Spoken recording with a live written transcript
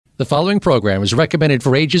The following program is recommended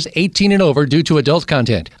for ages 18 and over due to adult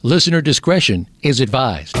content. Listener discretion is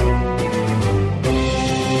advised.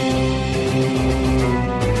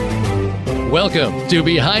 Welcome to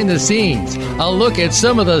Behind the Scenes, a look at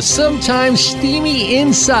some of the sometimes steamy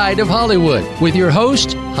inside of Hollywood with your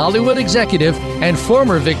host, Hollywood executive, and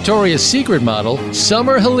former Victoria's Secret model,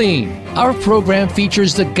 Summer Helene. Our program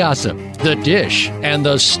features the gossip, the dish, and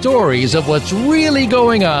the stories of what's really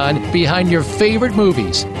going on behind your favorite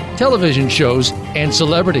movies, television shows, and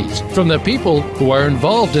celebrities from the people who are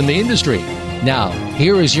involved in the industry. Now,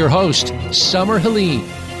 here is your host, Summer Helene.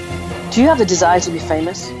 Do you have a desire to be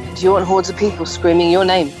famous? Do you want hordes of people screaming your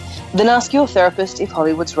name? Then ask your therapist if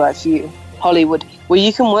Hollywood's right for you. Hollywood, where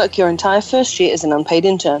you can work your entire first year as an unpaid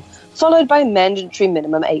intern, followed by a mandatory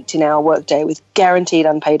minimum 18-hour workday with guaranteed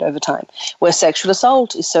unpaid overtime, where sexual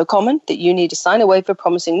assault is so common that you need to sign a waiver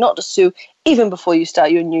promising not to sue even before you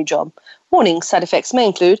start your new job. Warning, side effects may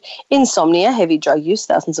include insomnia, heavy drug use,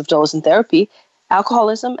 thousands of dollars in therapy,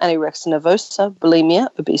 alcoholism, anorexia nervosa, bulimia,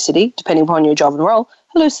 obesity, depending upon your job and role,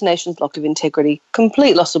 hallucinations, lack of integrity,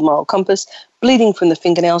 complete loss of moral compass, bleeding from the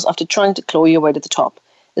fingernails after trying to claw your way to the top,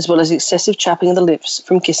 as well as excessive chapping of the lips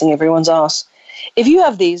from kissing everyone's ass. If you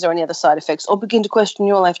have these or any other side effects or begin to question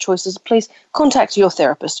your life choices, please contact your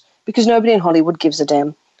therapist, because nobody in Hollywood gives a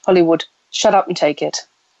damn. Hollywood, shut up and take it.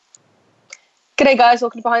 G'day guys,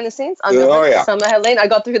 welcome to Behind the Scenes. I'm your host, Summer Helene. I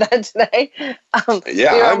got through that today.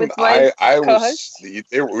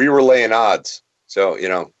 We were laying odds. So,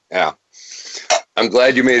 I'm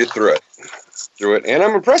glad you made it through it. And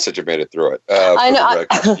I'm impressed that you made it through it. I know.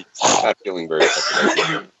 I'm not feeling very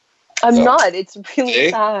good. I'm not. It's really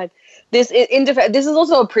sad. This is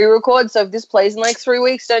also a pre-record, so if this plays in like 3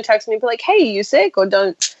 weeks, don't text me and be like, hey, you sick? Or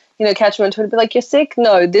don't, catch me on Twitter and be like, you're sick?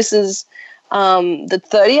 No, this is the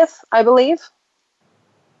 30th, I believe.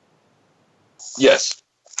 Yes.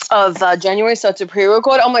 Of January, so it's a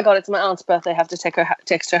pre-record. Oh my God, it's my aunt's birthday. I have to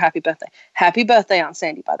text her happy birthday. Happy birthday, Aunt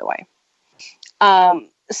Sandy, by the way.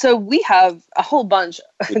 So we have a whole bunch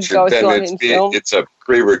going on in film. It's a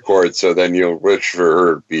pre-record, so then you'll wish for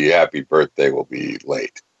her to be happy birthday will be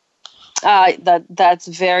late. That's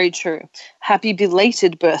very true. Happy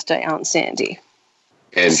belated birthday, Aunt Sandy.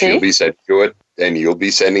 And she'll be sent to it, and you'll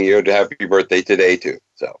be sending you a happy birthday today too.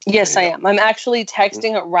 So yes, I am. I'm actually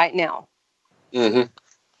texting it right now. Mm-hmm.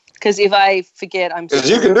 Because if I forget, I'm. Because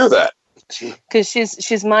you can do that. Because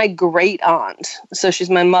she's my great aunt, so she's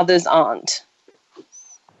my mother's aunt,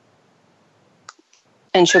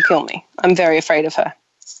 and she'll kill me. I'm very afraid of her.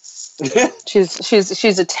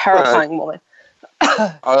 She's a terrifying woman.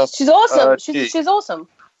 She's awesome. She's awesome.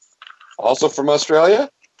 Also from Australia?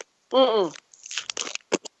 Mm-mm.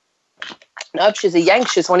 Nope, she's a Yank.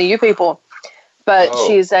 She's one of you people. But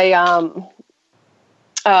she's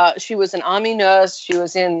she was an army nurse. She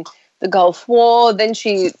was in the Gulf War. Then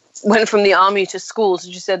she went from the army to school.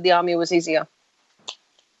 So she said the army was easier.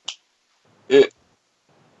 In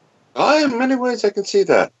many ways, I can see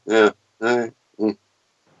that. Yeah.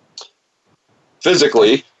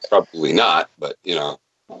 Physically, probably not, but,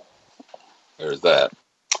 there's that.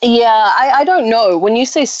 Yeah, I don't know. When you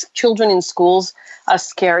say children in schools are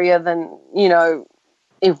scarier than,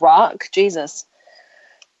 Iraq, Jesus.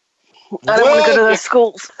 I don't want to go to those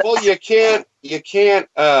schools. Well, you can't,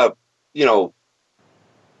 no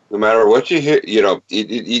matter what you hear, you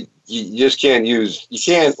just can't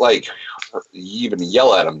even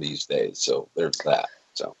yell at them these days. So there's that.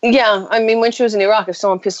 So yeah, I mean, when she was in Iraq, if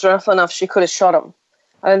someone pissed her off enough, she could have shot him.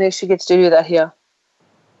 I don't think she gets to do that here.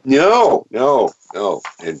 No.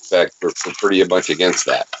 In fact, we're pretty much against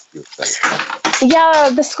that. Yeah,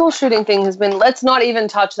 the school shooting thing has been. Let's not even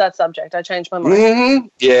touch that subject. I changed my mind. Mm-hmm.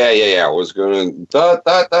 Yeah. I was going to thought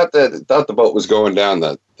the boat was going down.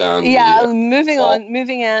 Yeah, moving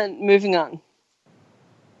on.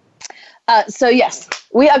 So yes,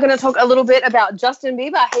 we are going to talk a little bit about Justin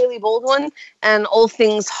Bieber, Hailey Baldwin, and all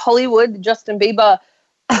things Hollywood. Justin Bieber,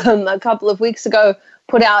 a couple of weeks ago,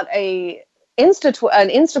 put out an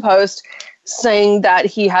Insta post saying that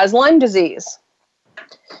he has Lyme disease,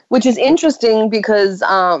 which is interesting because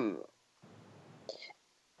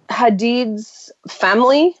Hadid's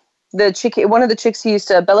family, one of the chicks he used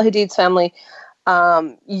to, Bella Hadid's family,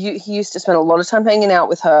 he used to spend a lot of time hanging out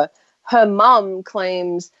with her. Her mum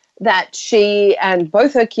claims that she and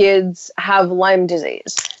both her kids have Lyme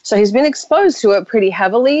disease. So he's been exposed to it pretty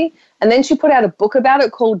heavily. And then she put out a book about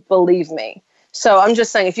it called Believe Me. So I'm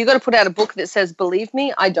just saying, if you've got to put out a book that says Believe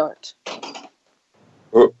Me, I don't.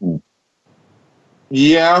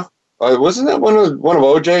 Yeah. Wasn't that one of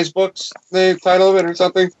OJ's books, the title of it or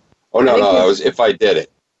something? Oh, no, that was If I Did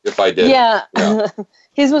It. if I did. Yeah.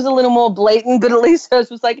 His was a little more blatant, but at least hers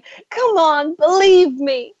was like, come on, believe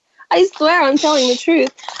me. I swear I'm telling the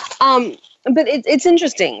truth. But it's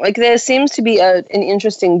interesting. Like, there seems to be an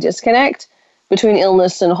interesting disconnect between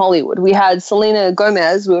illness and Hollywood. We had Selena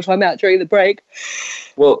Gomez, we were talking about during the break.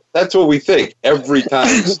 Well, that's what we think every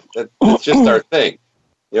time. That's just our thing.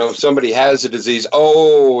 You know, if somebody has a disease,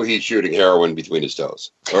 oh, he's shooting heroin between his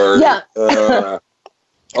toes. Or,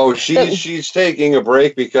 she's taking a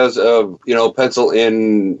break because of, pencil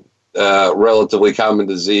in relatively common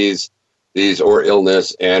disease or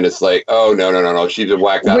illness. And it's like, oh, no. She's been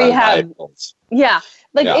whacked out on diet pills. Yeah.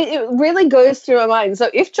 It really goes through my mind. So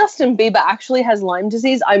if Justin Bieber actually has Lyme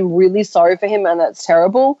disease, I'm really sorry for him, and that's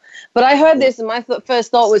terrible. But I heard this, and my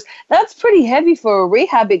first thought was, that's pretty heavy for a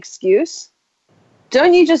rehab excuse.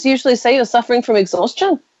 Don't you just usually say you're suffering from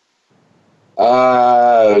exhaustion?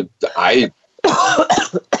 I'm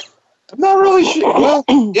not really sure. Well,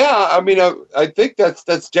 yeah, I mean, I think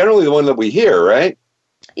that's generally the one that we hear, right?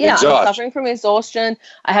 Yeah, I'm suffering from exhaustion.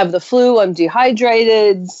 I have the flu. I'm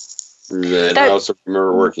dehydrated. And I also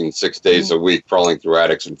remember working 6 days a week crawling through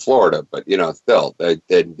attics in Florida, but still, they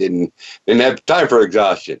didn't have time for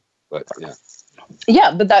exhaustion. But yeah.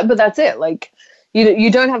 Yeah, but that's it. Like,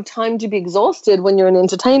 you don't have time to be exhausted when you're in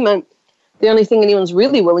entertainment. The only thing anyone's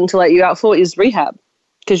really willing to let you out for is rehab,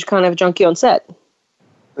 because you can't have a junkie on set.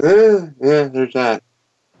 Yeah, there's that.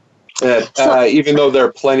 Even though there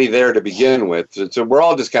are plenty there to begin with, so we're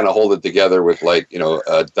all just kind of holding together with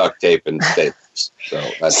duct tape and staples.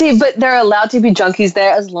 So but they're allowed to be junkies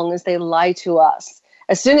there as long as they lie to us.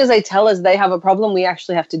 As soon as they tell us they have a problem, we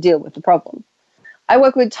actually have to deal with the problem. I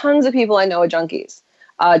work with tons of people I know are junkies,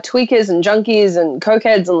 tweakers and junkies and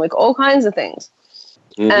cokeheads and like all kinds of things.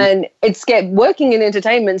 Mm-hmm. And working in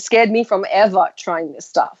entertainment scared me from ever trying this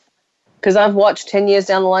stuff, because I've watched 10 years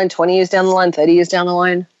down the line, 20 years down the line, 30 years down the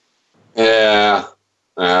line. Yeah.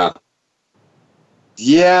 I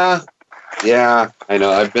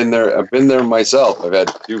know. I've been there myself. I've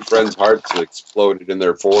had two friends' hearts that exploded in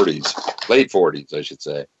their 40s, late 40s, I should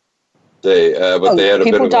say. They had a bit of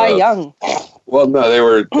people die young. Well, no,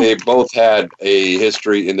 they both had a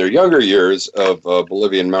history in their younger years of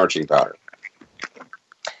Bolivian marching powder.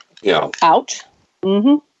 Ouch.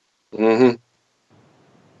 Mm-hmm. Mm-hmm.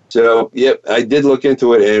 So, yep, I did look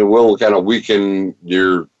into it, and it will kind of weaken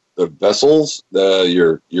the vessels,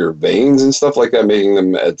 your veins and stuff like that, making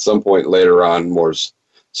them at some point later on more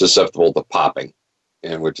susceptible to popping,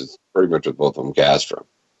 and which is pretty much what both of them cast from.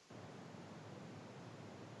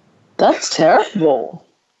 That's terrible.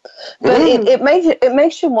 But it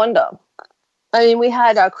makes you wonder. I mean, we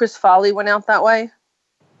had Chris Farley went out that way.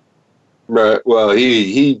 Right. Well,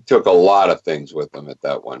 he took a lot of things with him at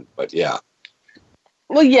that one, but yeah.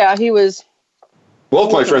 Well, yeah, he was.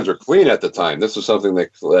 Both my friends were clean at the time. This was something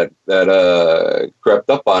that crept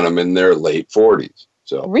up on them in their late 40s.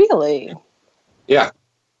 So really, yeah.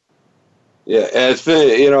 And it's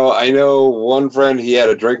been, I know one friend, he had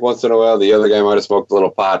a drink once in a while. The other guy might have smoked a little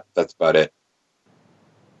pot. That's about it.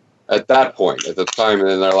 At that point, at the time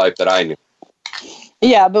in their life that I knew.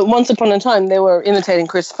 Yeah, but once upon a time, they were imitating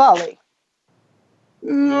Chris Farley.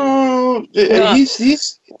 No, he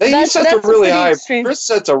sets a really high. Extreme. Chris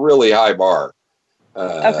sets a really high bar.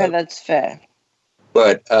 Okay, that's fair.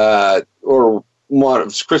 But or one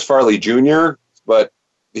Chris Farley Jr., but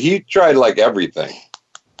he tried like everything.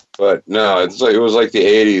 But no, it was like the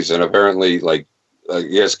 80s, and apparently, I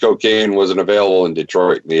guess cocaine wasn't available in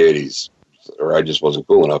Detroit in the 80s, or I just wasn't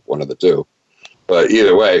cool enough, one of the two. But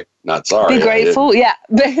either way, not sorry. Be grateful, yeah.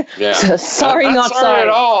 Sorry, not sorry at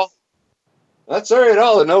all. Not sorry at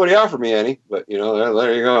all that nobody offered me any, but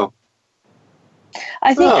there you go.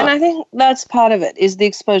 I think that's part of it, is the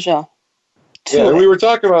exposure. And we were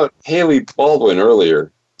talking about Haley Baldwin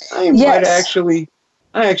earlier. I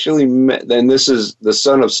actually met, and this is the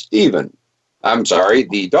son of Stephen. I'm sorry,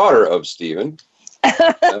 the daughter of Stephen.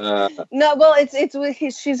 No, well,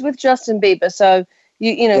 she's with Justin Bieber, so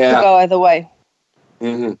you could go either way.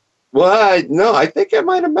 Mm-hmm. Well, I think I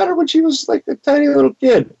might have met her when she was like a tiny little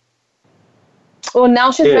kid. Well,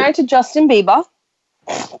 now she's married to Justin Bieber.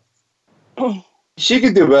 She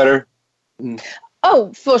could do better.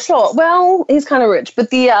 Oh, for sure. Well, he's kind of rich, but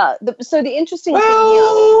the interesting thing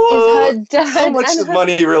here is her dad. How much does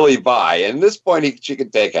money really buy? And at this point, she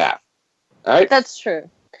could take half. All right. That's true.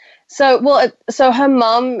 So her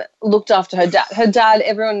mom looked after her dad. Her dad,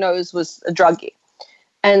 everyone knows, was a druggie,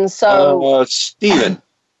 and so Stephen.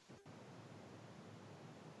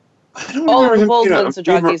 All the Baldwins are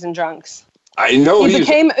druggies and drunks. I know he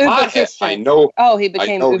became uber Christian. I know. Oh, he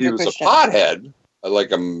became uber Christian. He was a pothead,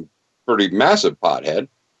 like a pretty massive pothead.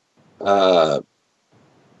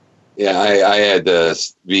 Yeah, I had to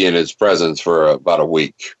be in his presence for about a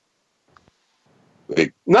week.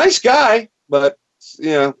 Nice guy, but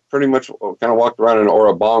pretty much kind of walked around in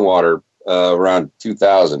Ora Bongwater around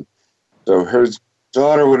 2000. So her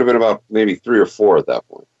daughter would have been about maybe 3 or 4 at that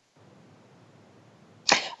point.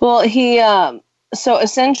 Well, so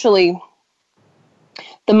essentially,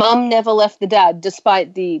 the mom never left the dad,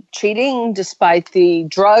 despite the cheating, despite the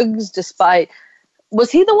drugs, was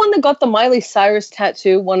he the one that got the Miley Cyrus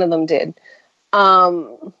tattoo? One of them did.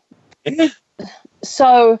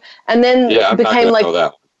 So, and then became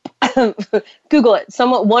like, Google it.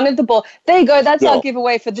 Someone wanted the ball. There you go. That's our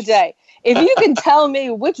giveaway for the day. If you can tell me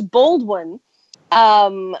which Baldwin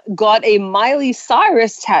got a Miley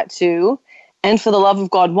Cyrus tattoo, and for the love of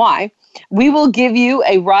God, why, we will give you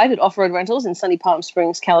a ride at Off-Road Rentals in sunny Palm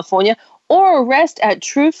Springs, California, or a rest at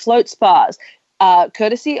True Float Spas,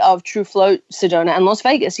 courtesy of True Float, Sedona, and Las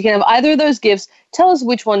Vegas. You can have either of those gifts. Tell us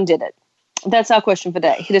which one did it. That's our question for the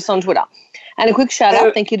day. Hit us on Twitter. And a quick shout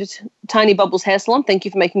out. Thank you to Tiny Bubbles Hair Salon. Thank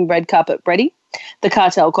you for making Red Carpet ready. The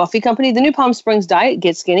Cartel Coffee Company, the New Palm Springs Diet,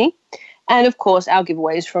 Get Skinny. And of course, our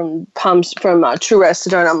giveaways from True Rest,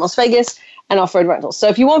 Sedona, and Las Vegas, and Off-Road Rentals. So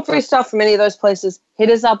if you want free stuff from any of those places, hit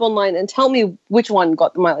us up online and tell me which one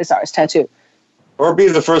got the Miley Cyrus tattoo. Or be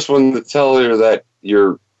the first one to tell her that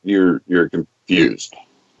you're confused.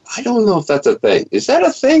 I don't know if that's a thing. Is that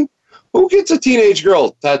a thing? Who gets a teenage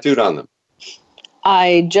girl tattooed on them?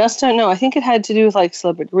 I just don't know. I think it had to do with like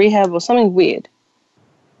celebrity rehab or something weird.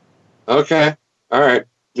 Okay. All right.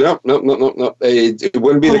 No. It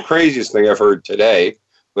wouldn't be the craziest thing I've heard today,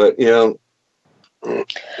 but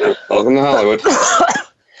welcome to Hollywood.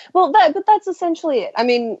 Well, but that's essentially it. I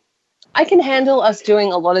mean, I can handle us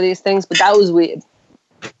doing a lot of these things, but that was weird.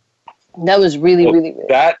 That was really weird.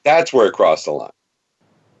 That's where it crossed the line.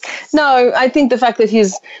 No, I think the fact that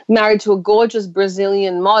he's married to a gorgeous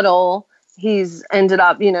Brazilian model, he's ended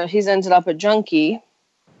up a junkie.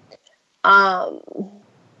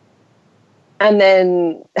 And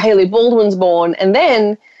then Hailey Baldwin's born, and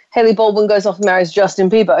then Hailey Baldwin goes off and marries Justin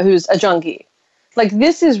Bieber, who's a junkie. Like,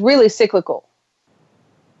 this is really cyclical.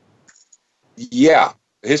 Yeah.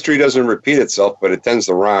 History doesn't repeat itself, but it tends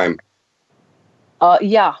to rhyme.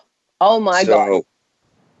 Yeah. Oh, my God.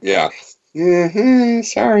 Yeah. Mm-hmm,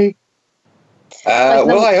 sorry.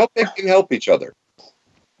 Well, I hope they can help each other.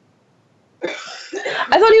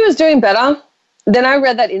 I thought he was doing better. Then I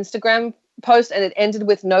read that Instagram post, and it ended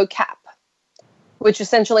with no cap, which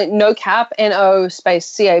essentially, no cap, N-O space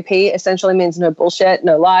C-A-P, essentially means no bullshit,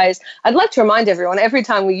 no lies. I'd like to remind everyone, every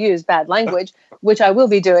time we use bad language, which I will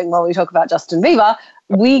be doing while we talk about Justin Bieber,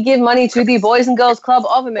 we give money to the Boys and Girls Club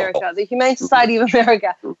of America, the Humane Society of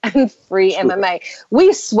America, and Free MMA.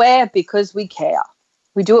 We swear because we care.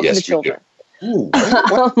 We do it for the children. Ooh,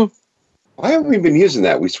 why haven't we been using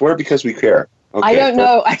that? We swear because we care. Okay, I don't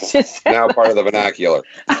know. I just now part of the vernacular.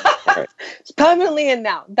 All right. It's permanently in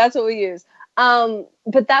now. That's what we use.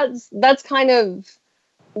 But that's kind of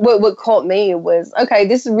what caught me was, okay,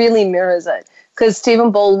 this really mirrors it. Because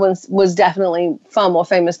Stephen Baldwin was definitely far more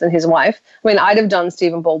famous than his wife. I mean, I'd have done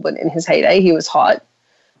Stephen Baldwin in his heyday. He was hot.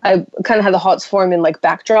 I kind of had the hots for him in like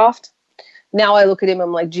Backdraft. Now I look at him,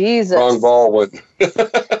 I'm like, Jesus. Wrong Baldwin.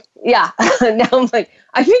 Yeah. Now I'm like,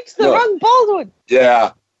 I picked the wrong Baldwin.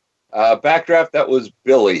 Yeah. Backdraft, that was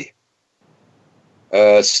Billy.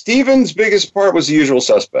 Stephen's biggest part was The Usual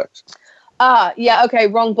Suspects. Yeah, okay,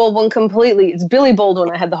 wrong Baldwin completely. It's Billy Baldwin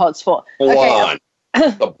I had the hots for. Blonde.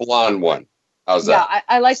 Okay. The blonde one. How's that? Yeah,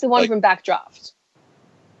 I like the one from Backdraft.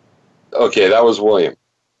 Okay, that was William.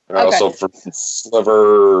 Okay. Also from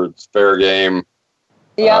Sliver, it's Fair Game.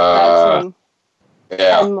 Yeah, that's him.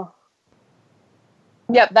 Yeah.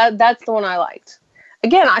 Yep, that's the one I liked.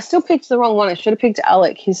 Again, I still picked the wrong one. I should have picked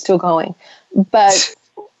Alec. He's still going. But,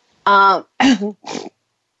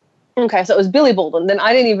 okay, so it was Billy Baldwin. Then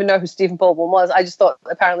I didn't even know who Stephen Baldwin was. I just thought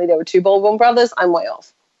apparently there were 2 Baldwin brothers. I'm way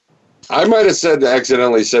off. I might have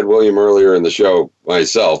accidentally said William earlier in the show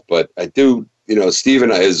myself, but I do,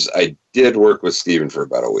 Stephen I did work with Stephen for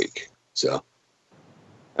about a week. So,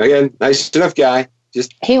 again, nice enough guy.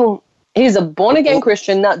 Just he's a born-again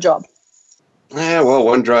Christian nut job. Yeah, well,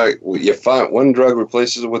 one drug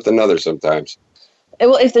replaces it with another sometimes.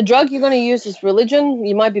 Well, if the drug you're going to use is religion,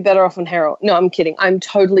 you might be better off on heroin. No, I'm kidding. I'm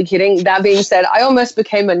totally kidding. That being said, I almost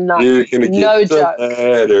became a nut. You're gonna get no joke.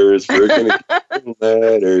 Letters. We're going to get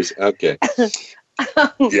letters. Okay.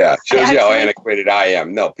 Yeah, shows you how antiquated I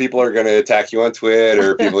am. No, people are going to attack you on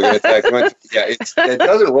Twitter. People are going to attack you on it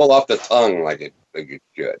doesn't roll off the tongue like it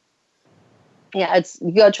should. Yeah,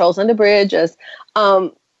 you got trolls under bridges.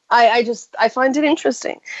 I find it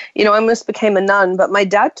interesting. I almost became a nun, but my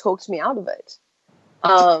dad talked me out of it.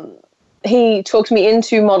 he talked me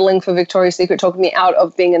into modeling for Victoria's Secret, talked me out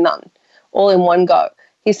of being a nun, all in one go.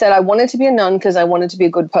 He said, I wanted to be a nun because I wanted to be a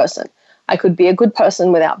good person. I could be a good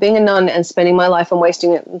person without being a nun and spending my life and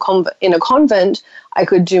wasting it in a convent. I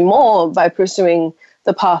could do more by pursuing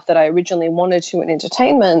the path that I originally wanted to in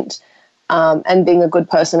entertainment, and being a good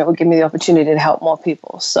person, it would give me the opportunity to help more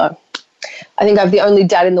people. So I think I'm the only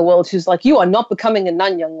dad in the world who's like, you are not becoming a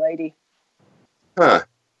nun, young lady. Huh.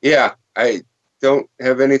 Yeah, I don't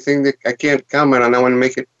have anything that I can't comment on. I want to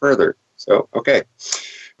make it further. So, okay.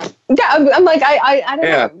 Yeah, I'm like, I don't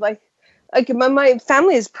know. Like my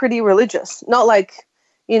family is pretty religious. Not like,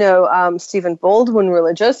 Stephen Baldwin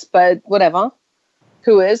religious, but whatever.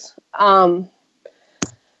 Who is?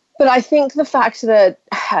 But I think the fact that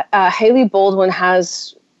Hailey Baldwin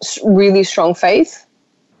has really strong faith,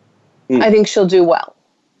 I think she'll do well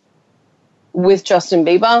with Justin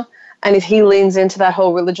Bieber. And if he leans into that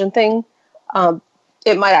whole religion thing,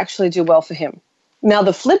 it might actually do well for him. Now,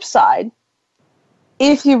 the flip side,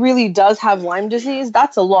 if he really does have Lyme disease,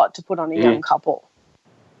 that's a lot to put on a young couple.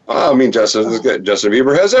 Well, I mean, Justin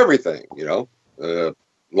Bieber has everything,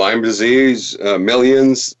 Lyme disease,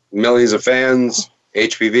 millions of fans,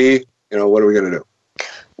 HPV, what are we going to do?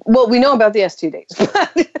 Well, we know about the STDs.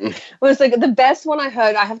 It was like the best one I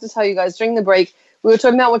heard, I have to tell you guys, during the break, we were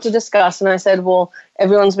talking about what to discuss, and I said, well,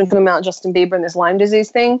 everyone's been talking about Justin Bieber and this Lyme disease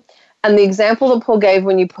thing. And the example that Paul gave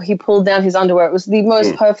when he pulled down his underwear, it was the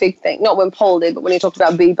most perfect thing. Not when Paul did, but when he talked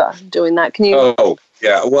about Bieber doing that. Can you? Oh,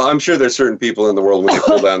 yeah. Well, I'm sure there's certain people in the world when you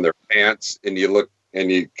pull down their pants and you look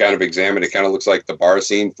and you kind of examine, it kind of looks like the bar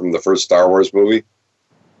scene from the first Star Wars movie.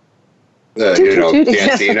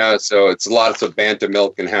 Cantina. So it's lots of Banta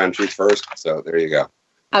milk and hand treats first. So there you go.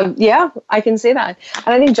 Yeah, I can see that.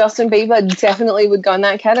 And I think Justin Bieber definitely would go in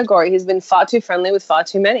that category. He's been far too friendly with far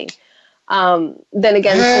too many. Then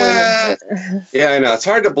again, yeah, I know. It's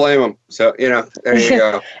hard to blame him. So, there you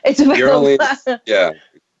go. You're only, yeah.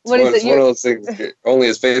 One of those things, only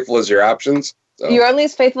as faithful as your options. So. You're only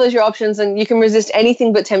as faithful as your options, and you can resist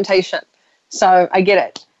anything but temptation. So I get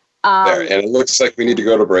it. There, and it looks like we need to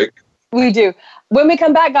go to break. We do. When we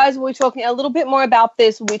come back, guys, we'll be talking a little bit more about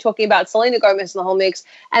this. We'll be talking about Selena Gomez and the whole mix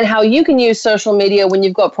and how you can use social media when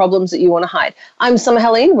you've got problems that you want to hide. I'm Summer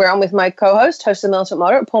Helene. We're on with my co-host, host of the Militant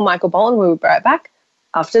Moderate, Paul Michael Boland. We'll be right back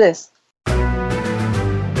after this.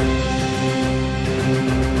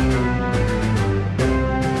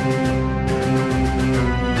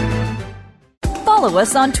 Follow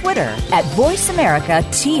us on Twitter at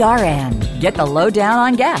VoiceAmericaTRN. Get the lowdown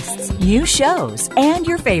on guests, new shows, and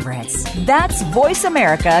your favorites. That's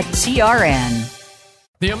VoiceAmericaTRN.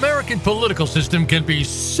 The American political system can be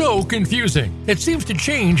so confusing. It seems to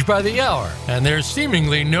change by the hour, and there's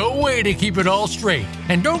seemingly no way to keep it all straight.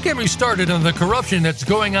 And don't get me started on the corruption that's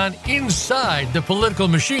going on inside the political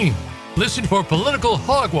machine. Listen for Political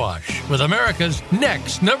Hogwash with America's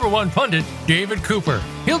next #1 pundit, David Cooper.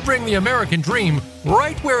 He'll bring the American dream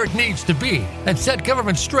right where it needs to be and set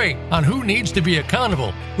government straight on who needs to be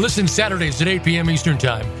accountable. Listen Saturdays at 8 p.m. Eastern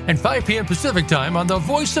Time and 5 p.m. Pacific Time on the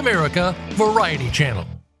Voice America Variety Channel.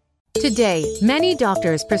 Today, many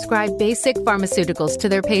doctors prescribe basic pharmaceuticals to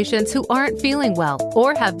their patients who aren't feeling well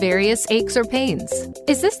or have various aches or pains.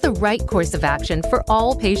 Is this the right course of action for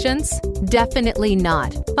all patients? Definitely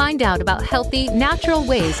not. Find out about healthy, natural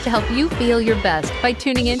ways to help you feel your best by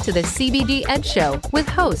tuning into the CBD Ed Show with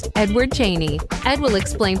host Edward Cheney. Ed will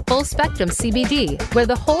explain full-spectrum CBD, where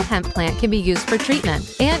the whole hemp plant can be used for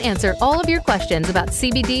treatment, and answer all of your questions about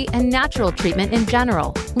CBD and natural treatment in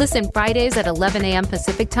general. Listen Fridays at 11 a.m.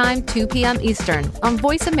 Pacific Time, 2 p.m. Eastern on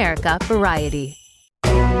Voice America Variety.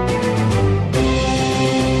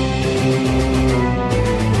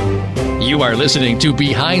 You are listening to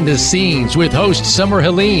Behind the Scenes with host Summer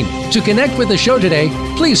Helene. To connect with the show today,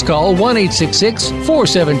 please call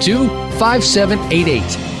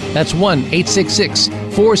 1-866-472-5788. That's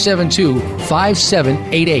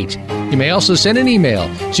 1-866-472-5788. You may also send an email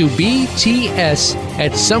to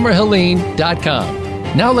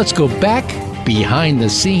bts@summerhelene.com. Now let's go back behind the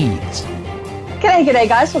scenes. G'day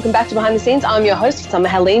guys, welcome back to Behind the Scenes. I'm your host, Summer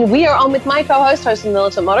Helene. We are on with my co-host, host of the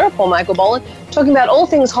Militant Moderate, Paul Michael Boland, talking about all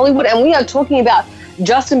things Hollywood, and we are talking about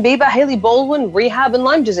Justin Bieber, Hailey Baldwin, rehab, and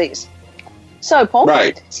Lyme disease. So, Paul?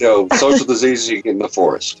 Right, so social diseases you get in the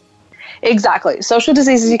forest. Exactly, social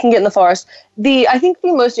diseases you can get in the forest. I think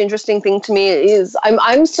the most interesting thing to me is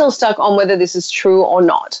I'm still stuck on whether this is true or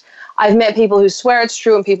not. I've met people who swear it's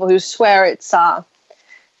true and people who swear it's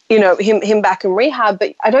him back in rehab,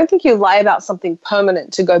 but I don't think you lie about something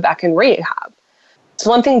permanent to go back in rehab. It's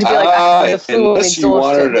one thing to be like, I have the flu and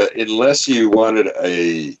exhausted. Unless you wanted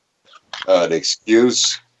an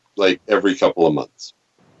excuse, like every couple of months.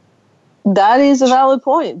 That is a valid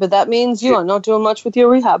point, but that means you are not doing much with your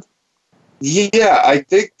rehab. Yeah, I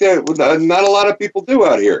think that not a lot of people do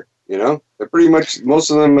out here. You know, they're pretty much most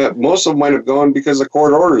of them might have gone because the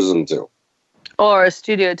court orders them to, or a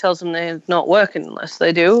studio tells them they're not working unless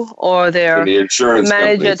they do, or their the insurance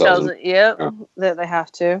manager tells them, that they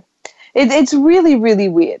have to. It's really, really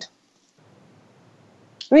weird.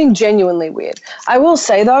 I mean, genuinely weird. I will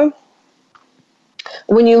say though,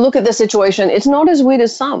 when you look at the situation, it's not as weird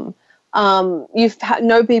as some. We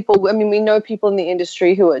know people in the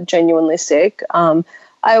industry who are genuinely sick. I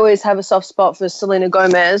always have a soft spot for Selena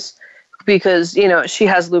Gomez because, you know, she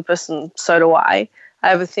has lupus and so do I. I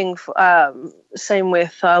have a thing, same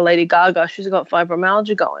with Lady Gaga. She's got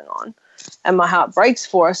fibromyalgia going on and my heart breaks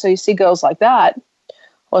for her. So you see girls like that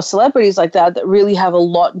or celebrities like that really have a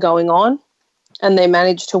lot going on and they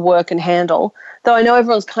manage to work and handle. Though I know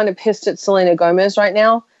everyone's kind of pissed at Selena Gomez right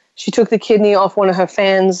now. She took the kidney off one of her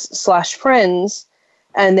fans/friends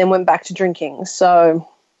and then went back to drinking. So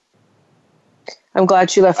I'm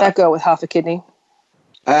glad she left that girl with half a kidney.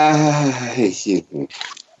 That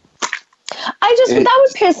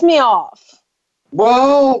would piss me off.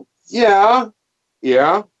 Well, yeah.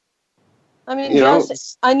 I mean,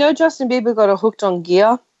 I know Justin Bieber got her hooked on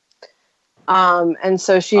gear. And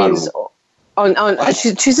so she's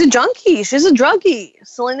she's a junkie. She's a druggie.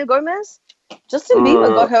 Selena Gomez. Justin Bieber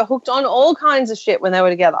got her hooked on all kinds of shit when they were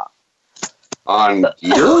together. On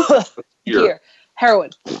gear? Gear. Heroin.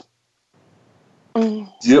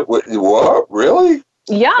 What? Really?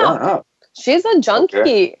 Yeah. She's a junkie.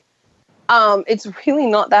 Okay. It's really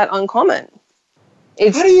not that uncommon.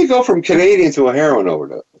 How do you go from Canadian to a heroin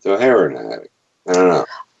overdose, to a heroin addict? I don't know.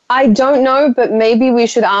 I don't know, but maybe we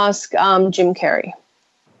should ask Jim Carrey.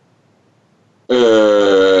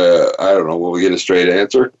 I don't know. Will we get a straight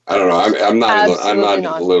answer? I don't know. I'm not in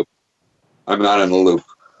the loop. I'm not in the loop.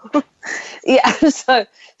 Yeah. So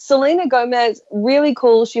Selena Gomez, really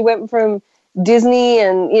cool. She went from Disney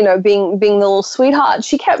and, you know, being the little sweetheart.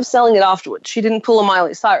 She kept selling it afterwards. She didn't pull a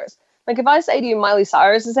Miley Cyrus. Like if I say to you Miley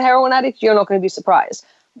Cyrus is a heroin addict, you're not going to be surprised.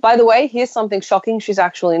 By the way, here's something shocking. She's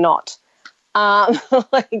actually not.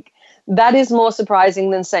 Like that is more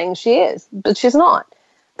surprising than saying she is, but she's not.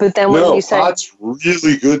 But then when you say pot's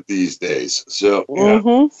really good these days, so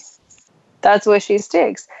yeah. That's where she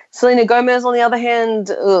sticks. Selena Gomez, on the other hand,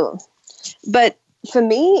 but for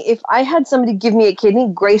me, if I had somebody give me a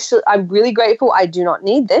kidney, I'm really grateful. I do not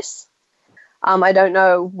need this. I don't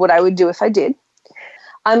know what I would do if I did.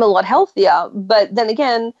 I'm a lot healthier, but then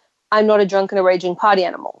again, I'm not a drunk and a raging party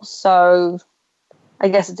animal, so I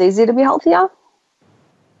guess it's easier to be healthier.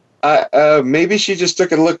 Maybe she just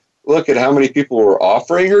took a look at how many people were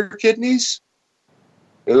offering her kidneys.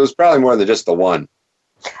 It was probably more than just the one.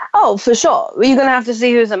 Oh, for sure. You're going to have to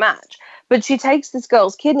see who's a match. But she takes this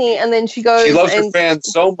girl's kidney and then she goes... She loves her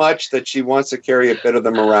fans so much that she wants to carry a bit of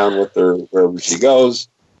them around with her wherever she goes,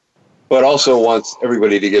 but also wants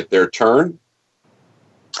everybody to get their turn.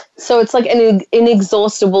 So it's like an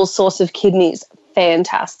inexhaustible source of kidneys.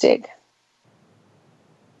 Fantastic.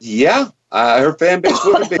 Yeah. Her fan base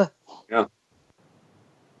would have been... Yeah.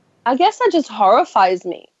 I guess that just horrifies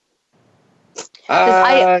me.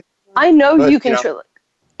 I know you can...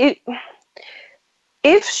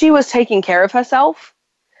 If she was taking care of herself,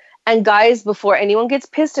 and guys, before anyone gets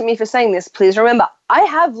pissed at me for saying this, please remember, I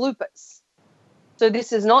have lupus. So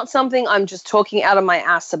this is not something I'm just talking out of my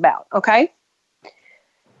ass about, okay?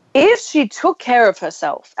 If she took care of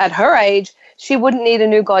herself at her age, she wouldn't need a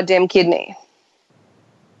new goddamn kidney.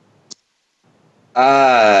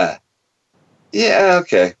 Yeah,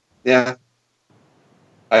 okay. Yeah.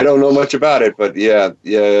 I don't know much about it, but yeah,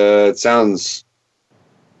 that sounds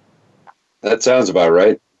about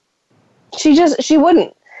right. She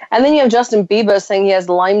wouldn't. And then you have Justin Bieber saying he has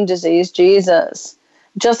Lyme disease. Jesus.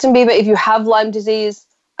 Justin Bieber, if you have Lyme disease,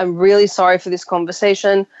 I'm really sorry for this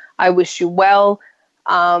conversation. I wish you well.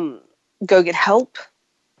 Go get help.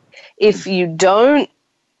 If you don't,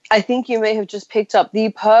 I think you may have just picked up the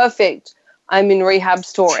perfect I'm in rehab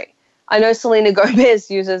story. I know Selena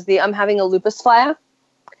Gomez uses the I'm having a lupus flare,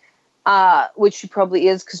 which she probably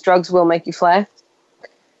is because drugs will make you flare.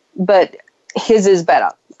 But his is better.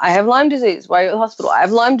 I have Lyme disease. Why are you at the hospital? I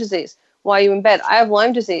have Lyme disease. Why are you in bed? I have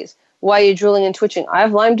Lyme disease. Why are you drooling and twitching? I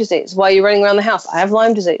have Lyme disease. Why are you running around the house? I have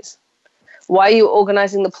Lyme disease. Why are you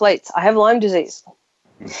organizing the plates? I have Lyme disease.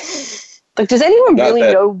 Like, does anyone really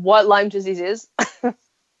know what Lyme disease is?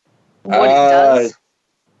 What it does?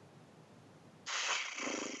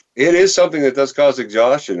 It is something that does cause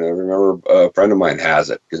exhaustion. I remember a friend of mine has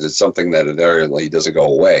it because it's something that invariably doesn't go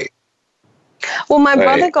away. Well, my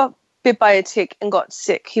brother got bit by a tick and got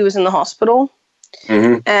sick. He was in the hospital.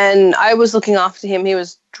 And I was looking after him. He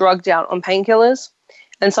was drugged out on painkillers.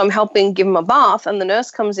 And so I'm helping give him a bath, and the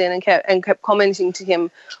nurse comes in and kept commenting to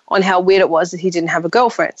him on how weird it was that he didn't have a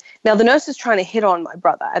girlfriend. Now, the nurse is trying to hit on my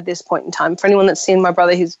brother at this point in time. For anyone that's seen my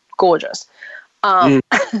brother, he's gorgeous.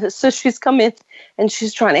 So she's come in, and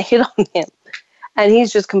she's trying to hit on him. And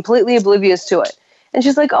he's just completely oblivious to it. And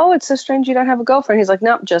she's like, oh, it's so strange you don't have a girlfriend. He's like,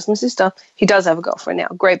 no, just my sister. He does have a girlfriend now.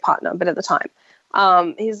 Great partner, but at the time.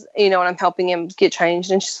 He's, and I'm helping him get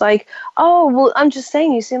changed. And she's like, oh, well, I'm just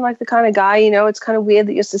saying, you seem like the kind of guy, it's kind of weird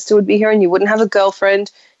that your sister would be here and you wouldn't have a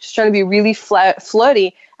girlfriend. She's trying to be really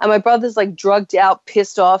flirty. And my brother's like drugged out,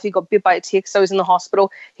 pissed off. He got bit by a tick, so he's in the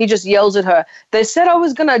hospital. He just yells at her, they said I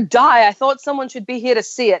was going to die. I thought someone should be here to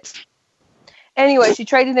see it. Anyway, she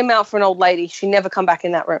traded him out for an old lady. She never come back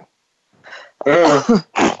in that room.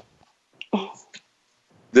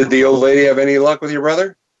 Did the old lady have any luck with your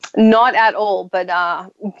brother? Not at all, but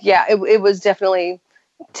it was definitely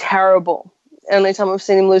terrible. Only time I've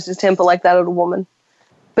seen him lose his temper like that at a woman.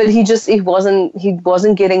 But he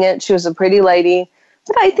wasn't getting it. She was a pretty lady.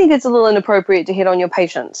 But I think it's a little inappropriate to hit on your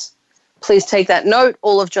patients. Please take that note,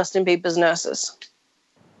 all of Justin Bieber's nurses.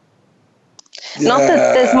 Yeah. Not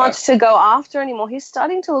that there's much to go after anymore. He's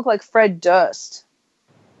starting to look like Fred Durst.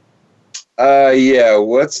 Yeah.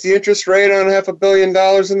 What's the interest rate on $500 million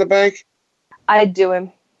in the bank? I'd do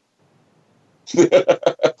him.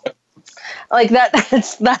 Like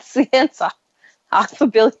that's the answer.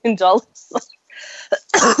 $500 million.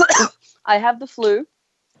 I have the flu,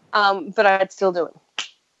 but I'd still do him.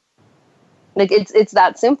 Like it's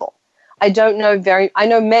that simple. I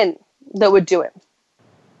know men that would do him.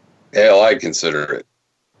 Hell, I'd consider it.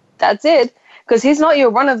 That's it. Because he's not your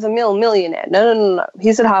run-of-the-mill millionaire. No.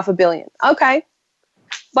 He's at $500 million. Okay.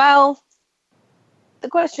 Well, the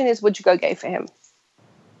question is, would you go gay for him?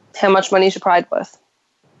 How much money is your pride worth?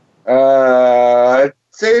 I'd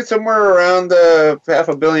say it's somewhere around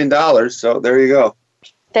 $500 million. So there you go.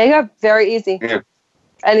 There you go. Very easy. Yeah.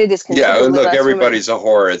 And it is considered. Yeah, look, everybody's a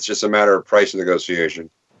whore. It's just a matter of price negotiation.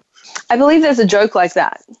 I believe there's a joke like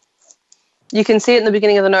that. You can see it in the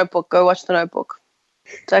beginning of The Notebook. Go watch The Notebook.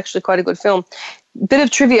 It's actually quite a good film. Bit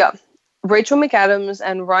of trivia. Rachel McAdams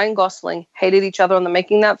and Ryan Gosling hated each other on the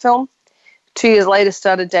making that film. 2 years later,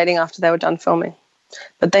 started dating after they were done filming.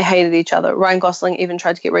 But they hated each other. Ryan Gosling even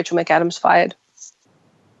tried to get Rachel McAdams fired.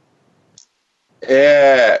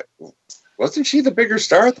 Yeah. Wasn't she the bigger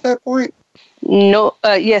star at that point? No.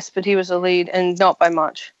 Yes, but he was a lead, and not by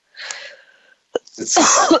much.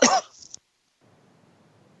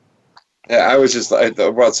 Yeah,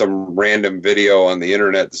 I brought some random video on the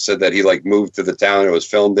internet that said that he moved to the town it was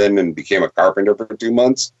filmed in and became a carpenter for 2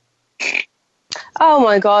 months. Oh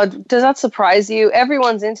my God. Does that surprise you?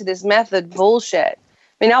 Everyone's into this method bullshit.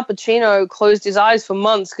 I mean, Al Pacino closed his eyes for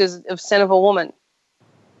months because of Scent of a Woman.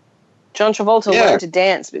 John Travolta learned to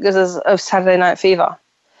dance because of Saturday Night Fever.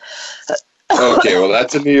 Okay, well,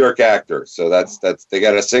 that's a New York actor. So that's they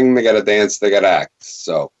got to sing, they got to dance, they got to act.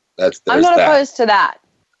 So I'm not opposed to that.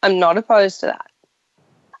 I'm not opposed to that.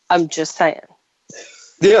 I'm just saying.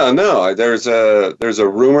 Yeah, no. There's a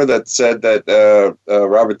rumor that said that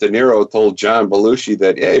Robert De Niro told John Belushi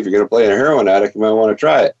that, hey, if you're going to play a heroin addict, you might want to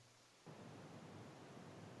try it.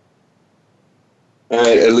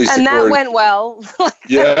 At least, and that went well.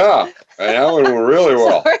 Yeah, and that went really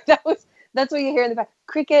well. Sorry, that's what you hear in the back.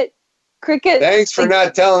 Cricket. Thanks for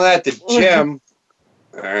not telling that to Jim.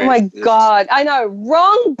 All right, oh my God, I know.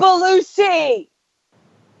 Wrong Belushi.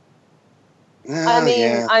 I mean,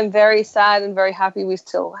 yeah. I'm very sad and very happy we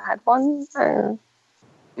still had one.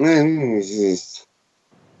 You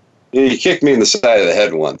kicked me in the side of the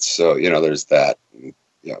head once, so, there's that.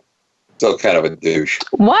 Still kind of a douche.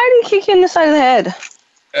 Why did he kick you in the side of the head?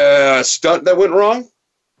 A stunt that went wrong?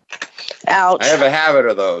 Ouch. I have a habit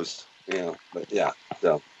of those, but yeah,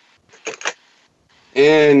 so.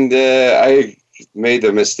 And I made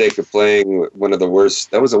the mistake of playing one of the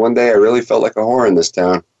worst. That was the one day I really felt like a whore in this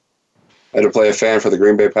town. I had to play a fan for the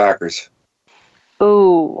Green Bay Packers.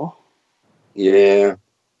 Ooh. Yeah,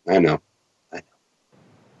 I know.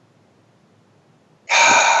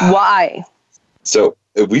 Why? So,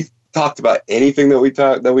 we talked about anything that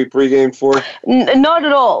we pre-gamed for? Not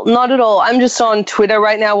at all. I'm just on Twitter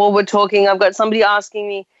right now while we're talking. I've got somebody asking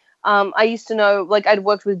me. I used to know, I'd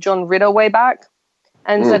worked with John Ritter way back.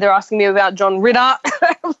 And so they're asking me about John Ritter.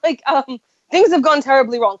 Things have gone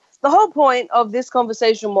terribly wrong. The whole point of this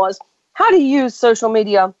conversation was how to use social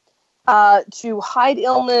media to hide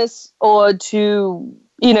illness or to,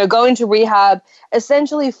 go into rehab,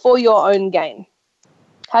 essentially for your own gain.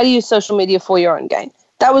 How to use social media for your own gain.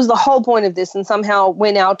 That was the whole point of this. And somehow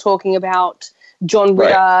we're now talking about John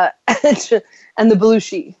Ritter. Right. and the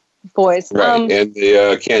Belushi boys. Right, and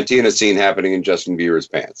the cantina scene happening in Justin Bieber's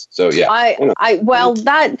pants. So yeah,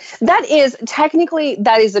 that is technically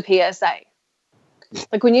that is a PSA.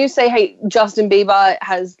 Like when you say, "Hey, Justin Bieber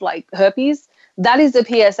has like herpes," that is a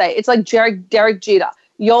PSA. It's like Derek Jeter.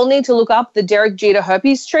 You'll need to look up the Derek Jeter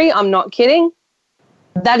herpes tree. I'm not kidding.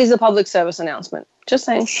 That is a public service announcement. Just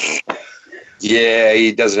saying. Yeah,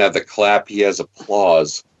 he doesn't have the clap. He has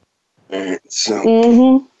applause.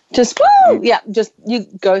 So. Just woo! Yeah, just you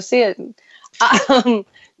go see it.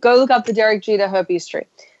 Go look up the Derek Jeter herpes tree.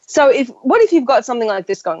 So what if you've got something like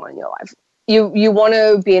this going on in your life? You want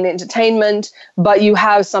to be in entertainment, but you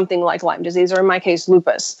have something like Lyme disease, or in my case,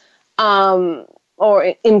 lupus,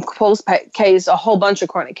 or in Paul's case, a whole bunch of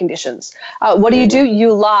chronic conditions. What do?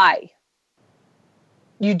 You lie.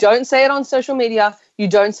 You don't say it on social media. You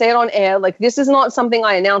don't say it on air. Like, this is not something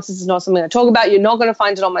I announce. This is not something I talk about. You're not going to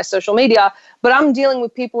find it on my social media. But I'm dealing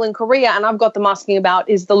with people in Korea, and I've got them asking about,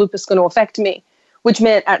 is the lupus going to affect me? Which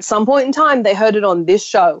meant at some point in time, they heard it on this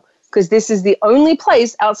show, because this is the only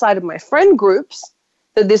place outside of my friend groups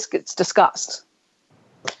that this gets discussed.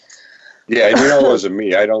 Yeah, and it wasn't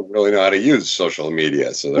me. I don't really know how to use social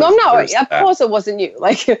media. So no, of course it wasn't you.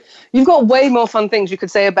 Like, you've got way more fun things you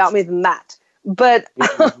could say about me than that. But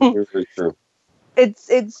it's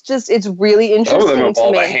really interesting. Some of them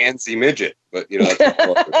involve a handsy midget, but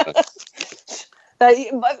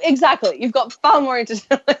that's exactly. You've got far more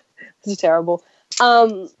interesting. This is terrible.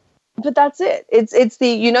 But that's it. It's the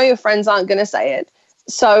your friends aren't going to say it,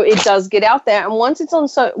 so it does get out there. And once it's on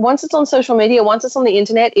social media, once it's on the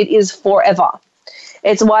internet, it is forever.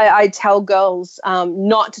 It's why I tell girls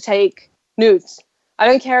not to take nudes. I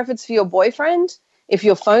don't care if it's for your boyfriend. If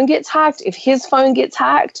your phone gets hacked, if his phone gets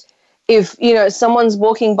hacked, if, someone's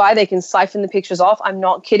walking by, they can siphon the pictures off. I'm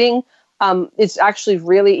not kidding. It's actually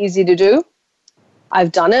really easy to do.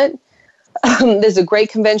 I've done it. There's a great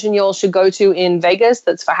convention you all should go to in Vegas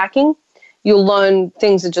that's for hacking. You'll learn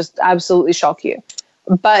things that just absolutely shock you.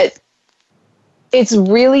 But it's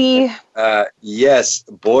really... yes,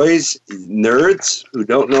 boys, nerds who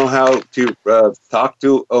don't know how to talk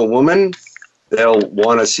to a woman... They'll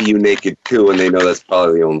want to see you naked too, and they know that's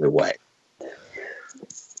probably the only way.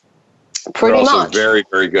 Pretty much. They're also very,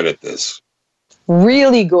 very good at this.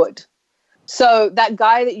 Really good. So that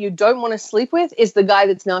guy that you don't want to sleep with is the guy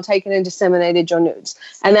that's now taken and disseminated your nudes.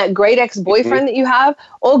 And that great ex-boyfriend that you have,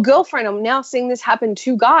 or girlfriend, I'm now seeing this happen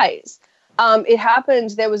to guys. It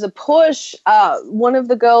happened, there was a push, one of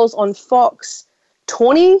the girls on Fox,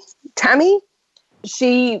 Tammy,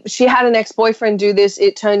 she had an ex-boyfriend do this.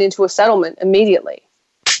 It turned into a settlement immediately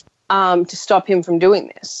to stop him from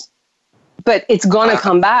doing this. But it's going to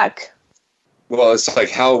come back. Well, it's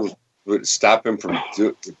like, how would it stop him from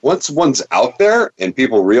once one's out there and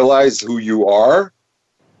people realize who you are,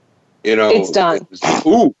 it's done.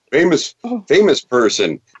 Ooh, famous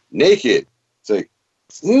person, naked. It's like,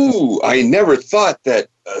 ooh, I never thought that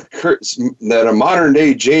a modern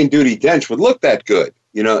day Jane Judi Dench would look that good.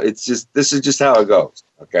 It's just, this is just how it goes.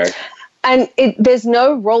 Okay. And there's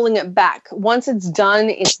no rolling it back. Once it's done,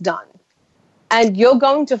 it's done. And you're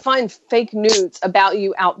going to find fake nudes about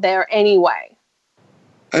you out there anyway.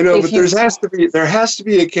 I know, but there has to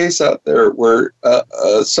be a case out there where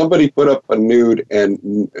somebody put up a nude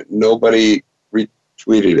and nobody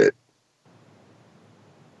retweeted it.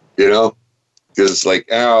 Because it's like,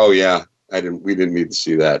 oh yeah, we didn't need to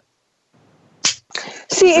see that.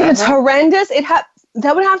 See, if it's horrendous,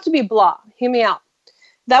 that would have to be blah. Hear me out.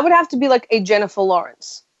 That would have to be like a Jennifer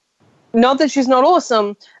Lawrence. Not that she's not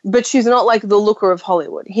awesome, but she's not like the looker of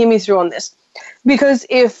Hollywood. Hear me through on this. Because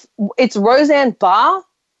if it's Roseanne Barr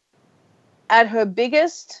at her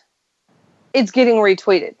biggest, it's getting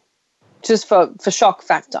retweeted just for shock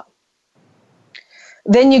factor.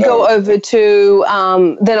 Then you go over to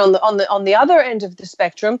then on the other end of the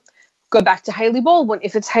spectrum, go back to Hailey Baldwin.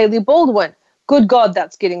 If it's Hailey Baldwin, good God,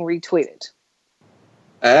 that's getting retweeted.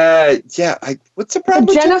 What's the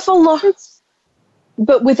problem? Jennifer Lawrence,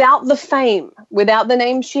 but without the fame, without the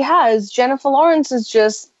name she has, Jennifer Lawrence is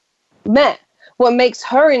just meh. What makes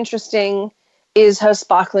her interesting is her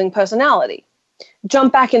sparkling personality.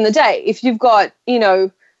 Jump back in the day. If you've got,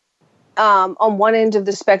 on one end of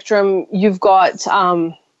the spectrum, you've got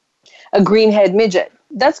a greenhead midget.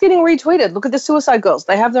 That's getting retweeted. Look at the Suicide Girls.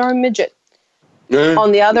 They have their own midget. Yeah.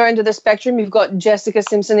 On the other end of the spectrum, you've got Jessica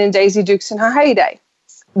Simpson and Daisy Dukes in her heyday.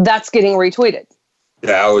 That's getting retweeted.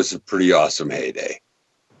 That was a pretty awesome heyday.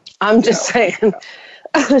 I'm just saying.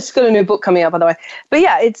 She's got a new book coming out, by the way. But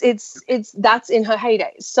yeah, it's that's in her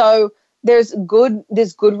heyday. So there's good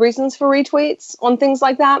reasons for retweets on things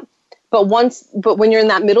like that. But when you're in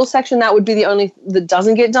that middle section, that would be the only that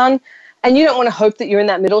doesn't get done. And you don't want to hope that you're in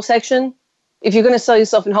that middle section. If you're going to sell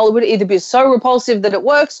yourself in Hollywood, either be so repulsive that it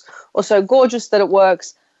works or so gorgeous that it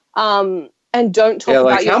works. And don't talk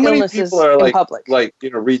about your illnesses in public. Like,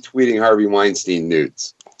 retweeting Harvey Weinstein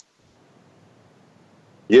nudes.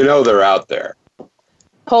 They're out there.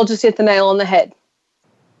 Paul just hit the nail on the head.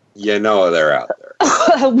 They're out there.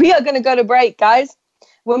 We are going to go to break, guys.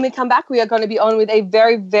 When we come back, we are going to be on with a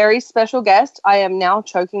very, very special guest. I am now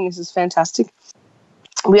choking. This is fantastic.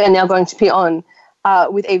 We are now going to be on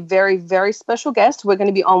with a very, very special guest. We're going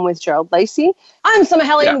to be on with Gerald Lacey. I'm Summer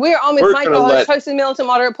Helene. We're on with my co-host, host of the Militant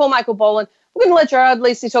Moderate, Paul Michael Boland. We're going to let Gerald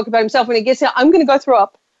Lacey talk about himself when he gets here. I'm going to go throw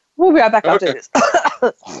up. We'll be right back after this.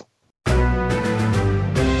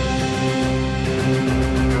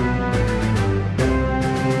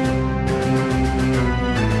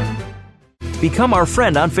 Become our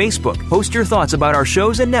friend on Facebook. Post your thoughts about our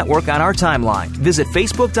shows and network on our timeline. Visit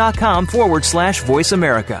facebook.com/Voice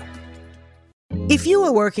America. If you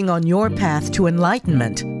are working on your path to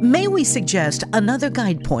enlightenment, may we suggest another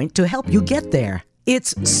guide point to help you get there?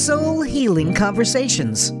 It's Soul Healing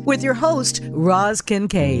Conversations with your host, Roz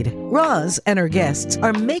Kincaid. Roz and her guests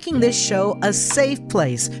are making this show a safe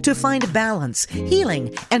place to find balance,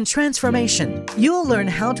 healing, and transformation. You'll learn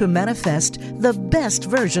how to manifest the best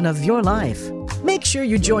version of your life. Make sure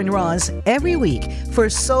you join Roz every week for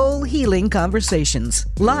Soul Healing Conversations,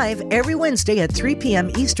 live every Wednesday at 3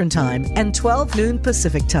 p.m. Eastern Time and 12 noon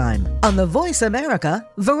Pacific Time on the Voice America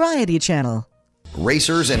Variety Channel.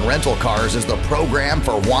 Racers and Rental Cars is the program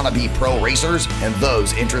for wannabe pro racers and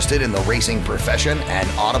those interested in the racing profession and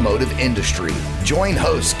automotive industry. Join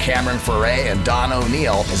hosts Cameron Foray and Don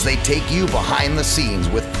O'Neill as they take you behind the scenes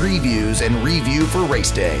with previews and review for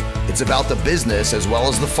race day. It's about the business as well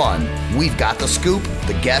as the fun. We've got the scoop,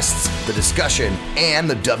 the guests, the discussion, and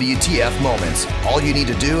the WTF moments. All you need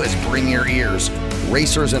to do is bring your ears.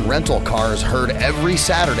 Racers and Rental Cars heard every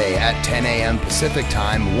Saturday at 10 a.m. Pacific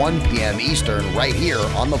Time, 1 p.m. Eastern, right here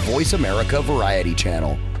on the Voice America Variety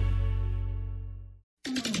Channel.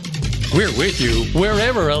 We're with you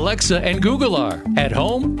wherever Alexa and Google are. At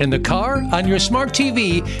home, in the car, on your smart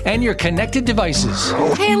TV, and your connected devices.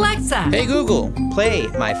 Hey, Alexa. Hey, Google. Play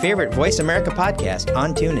my favorite Voice America podcast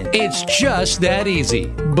on TuneIn. It's just that easy.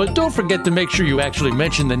 But don't forget to make sure you actually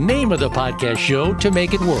mention the name of the podcast show to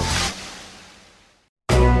make it work.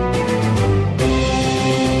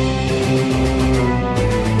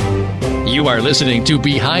 You are listening to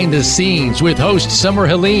Behind the Scenes with host Summer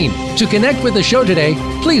Helene. To connect with the show today,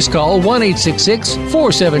 please call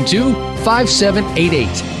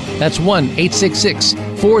 1-866-472-5788. That's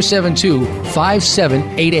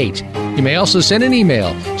 1-866-472-5788. You may also send an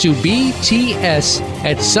email to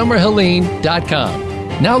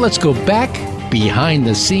bts@summerhelene.com. Now let's go back behind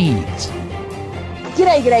the scenes.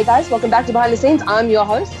 G'day, guys. Welcome back to Behind the Scenes. I'm your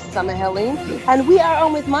host, Summer Helene, and we are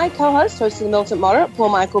on with my co-host, host of the Militant Moderate, Paul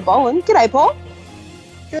Michael Boland. G'day, Paul.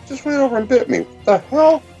 Cat just ran over and bit me. What the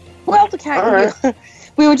hell? Well, the cat. Right.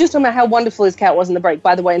 We were just talking about how wonderful his cat was in the break,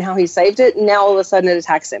 by the way, and how he saved it. And now all of a sudden it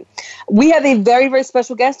attacks him. We have a very, very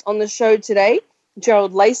special guest on the show today,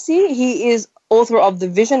 Gerald Lacey. He is author of The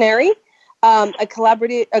Visionary, a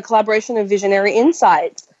collaboration of visionary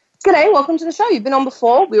insights. G'day, welcome to the show. You've been on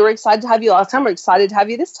before. We were excited to have you last time. We're excited to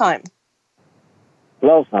have you this time.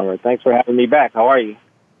 Hello, Summer. Thanks for having me back. How are you?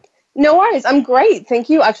 No worries. I'm great. Thank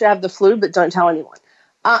you. Actually, I have the flu, but don't tell anyone.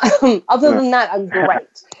 Other than that, I'm great.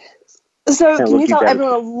 So can you tell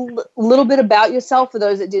everyone a little bit about yourself for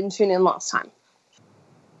those that didn't tune in last time?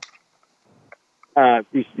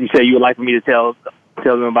 You said you would like for me to tell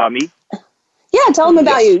them about me? Yeah, tell them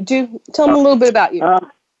about you. Tell them a little bit about you.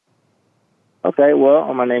 Okay,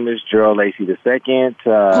 well, my name is Gerald Lacey II.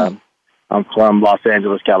 I'm from Los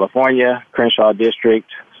Angeles, California, Crenshaw District.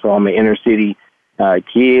 So I'm an inner city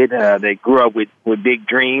kid that grew up with big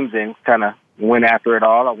dreams and kind of went after it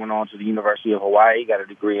all. I went on to the University of Hawaii, got a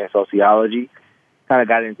degree in sociology, kind of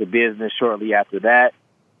got into business shortly after that,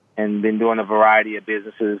 and been doing a variety of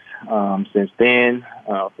businesses since then,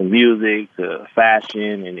 from music to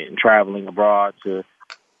fashion and traveling abroad to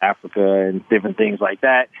Africa and different things like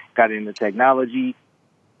that. Got into technology,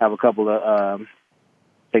 have a couple of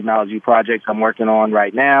technology projects I'm working on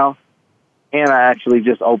right now, and I actually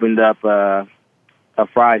just opened up a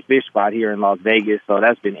fried fish spot here in Las Vegas, so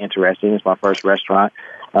that's been interesting. It's my first restaurant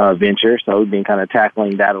venture, so we've been kind of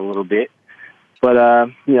tackling that a little bit. But,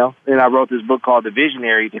 then I wrote this book called The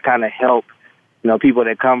Visionary to kind of help, people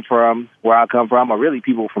that come from where I come from, or really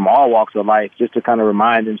people from all walks of life, just to kind of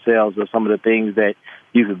remind themselves of some of the things that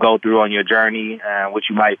you could go through on your journey, what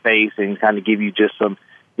you might face, and kind of give you just some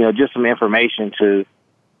information to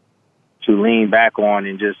lean back on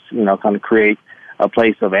and just, kind of create a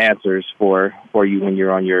place of answers for you when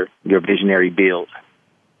you're on your visionary build.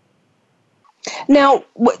 Now,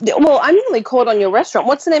 well, I'm really caught on your restaurant.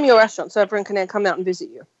 What's the name of your restaurant so everyone can come out and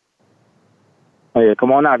visit you? Oh yeah,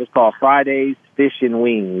 come on out. It's called Friday's Fish and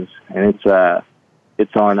Wings, and it's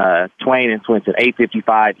on Twain and Swenson,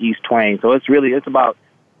 855 East Twain. So it's about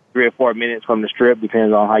 3 or 4 minutes from the Strip,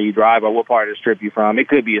 depends on how you drive or what part of the Strip you're from. It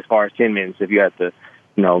could be as far as 10 minutes if you're at the,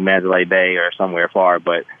 Mandalay Bay or somewhere far.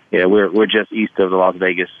 But yeah, we're just east of the Las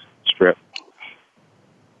Vegas Strip.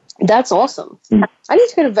 That's awesome. I need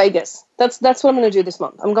to go to Vegas. That's what I'm going to do this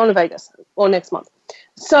month. I'm going to Vegas or next month.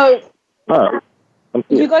 So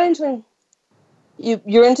you got into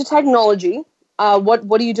you're into technology.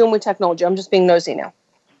 What are you doing with technology? I'm just being nosy now.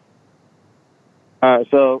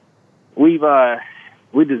 So we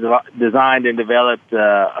designed and developed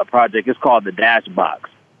a project. It's called the Dash Box.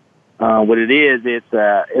 What it is,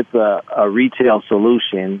 it's a retail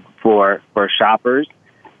solution for shoppers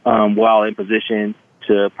while in position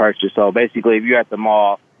to purchase. So basically, if you're at the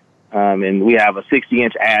mall and we have a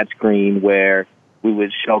 60-inch ad screen where we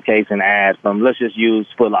would showcase an ad from, let's just use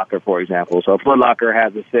Foot Locker, for example. So Foot Locker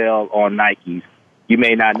has a sale on Nikes. You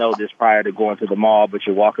may not know this prior to going to the mall, but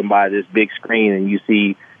you're walking by this big screen and you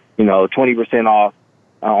see, 20% off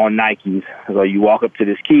on Nikes. So you walk up to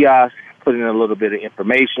this kiosk, put in a little bit of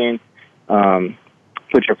information,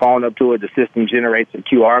 put your phone up to it. The system generates a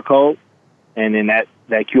QR code, and then that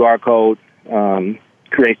QR code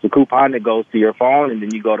creates a coupon that goes to your phone, and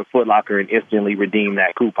then you go to Foot Locker and instantly redeem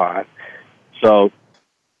that coupon. So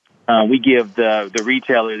we give the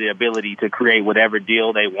retailer the ability to create whatever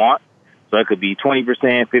deal they want. So it could be 20%,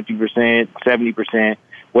 50%, 70%,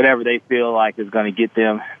 whatever they feel like is going to get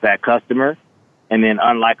them that customer. And then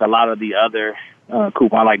unlike a lot of the other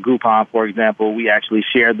coupon, like Groupon, for example, we actually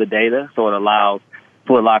share the data. So it allows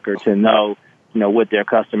Foot Locker to know, what their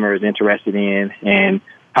customer is interested in and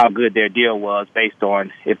how good their deal was based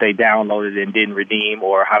on if they downloaded and didn't redeem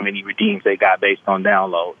or how many redeems they got based on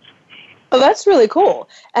downloads. Oh, that's really cool.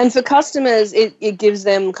 And for customers, it gives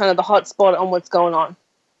them kind of the hot spot on what's going on.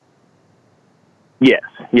 Yes.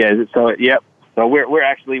 Yeah. So, yep. So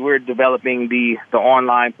we're developing the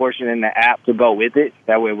online portion in the app to go with it.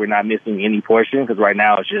 That way we're not missing any portion, because right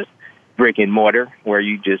now it's just brick and mortar where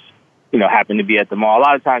you just, happen to be at the mall. A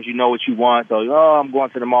lot of times you know what you want. So, I'm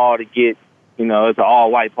going to the mall to get, it's an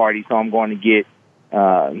all-white party, so I'm going to get,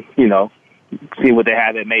 see what they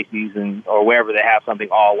have at Macy's or wherever they have something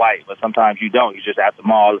all-white. But sometimes you don't. You're just at the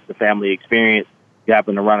mall. It's a family experience. You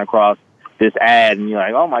happen to run across this ad, and you're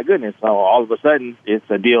like, oh, my goodness. So all of a sudden, it's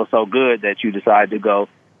a deal so good that you decide to go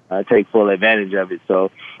take full advantage of it.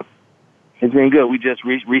 So it's been good. We just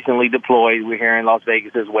recently deployed. We're here in Las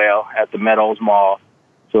Vegas as well at the Meadows Mall.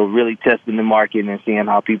 So really testing the market and seeing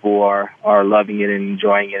how people are loving it and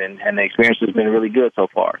enjoying it. And the experience has been really good so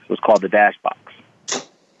far. So it's called the Dash Box.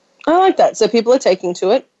 I like that. So people are taking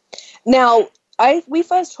to it. Now, we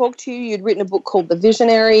first talked to you. You'd written a book called The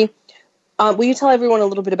Visionary. Will you tell everyone a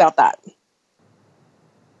little bit about that?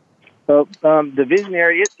 So The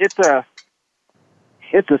Visionary, it's a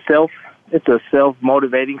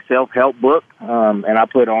self-motivating, self-help book, and I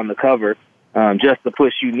put on the cover just the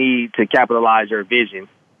push you need to capitalize your vision.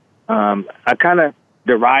 I kind of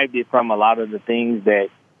derived it from a lot of the things that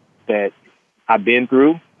I've been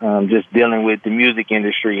through, just dealing with the music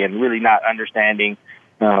industry and really not understanding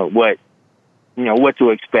what to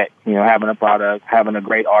expect. Having a product, having a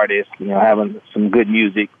great artist, having some good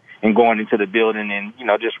music, and going into the building and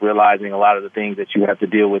just realizing a lot of the things that you have to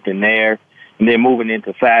deal with in there, and then moving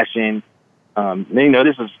into fashion.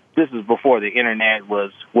 This is before the internet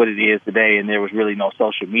was what it is today, and there was really no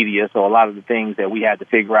social media. So a lot of the things that we had to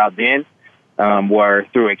figure out then were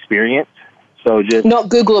through experience. So just not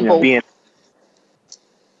Googleable.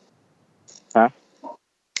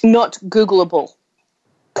 Not Googleable.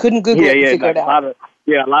 Couldn't Google it and figure it out. A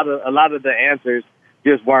lot of the answers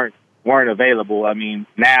just weren't available. I mean,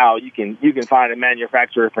 now you can find a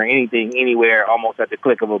manufacturer for anything, anywhere, almost at the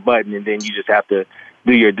click of a button, and then you just have to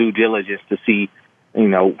do your due diligence to see,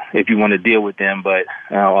 if you want to deal with them. But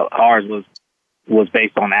ours was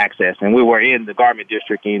based on access, and we were in the garment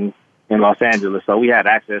district in Los Angeles, so we had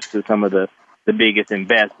access to some of the biggest and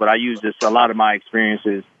best. But I used a lot of my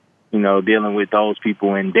experiences, dealing with those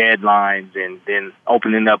people and deadlines, and then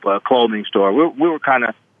opening up a clothing store. We were kind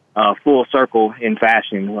of full circle in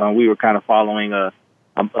fashion. We were kind of following a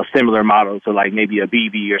similar model to like maybe a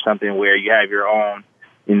BB or something, where you have your own,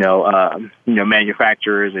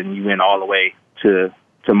 manufacturers, and you went all the way to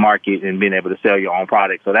market and being able to sell your own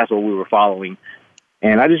product. So that's what we were following.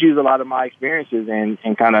 And I just used a lot of my experiences and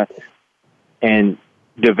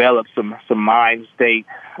develop some mind state,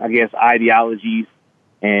 I guess, ideologies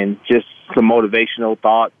and just some motivational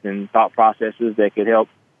thoughts and thought processes that could help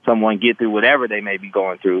someone get through whatever they may be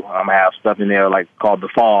going through. I have stuff in there like called the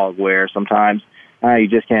fog, where sometimes you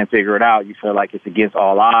just can't figure it out. You feel like it's against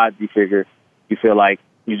all odds. You feel like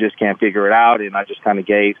you just can't figure it out. And I just kind of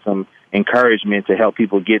gave some encouragement to help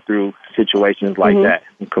people get through situations like that.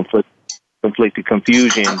 Conflicted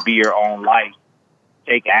confusion, be your own life,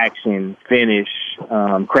 take action, finish,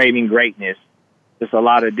 craving greatness. There's a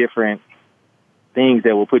lot of different things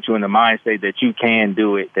that will put you in the mind state that you can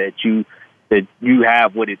do it, that you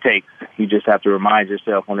have what it takes. You just have to remind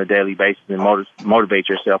yourself on a daily basis and motivate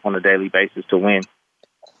yourself on a daily basis to win.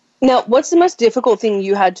 Now, what's the most difficult thing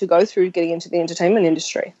you had to go through getting into the entertainment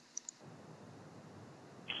industry?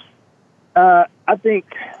 I think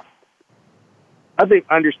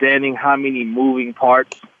understanding how many moving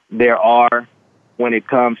parts there are when it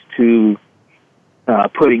comes to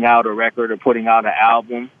putting out a record or putting out an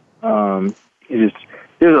album.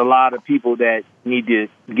 There's a lot of people that need to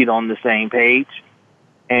get on the same page,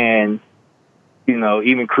 and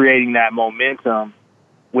even creating that momentum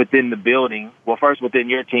within the building. Well, first within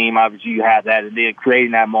your team, obviously you have that, and then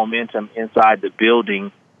creating that momentum inside the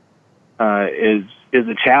building is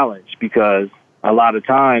a challenge, because a lot of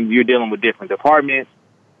times you're dealing with different departments,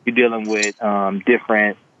 you're dealing with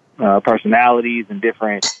different personalities and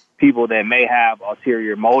different people that may have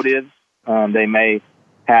ulterior motives. They may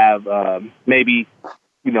have maybe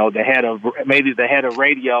the head of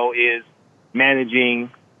radio is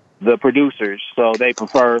managing the producers, so they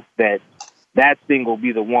prefer that single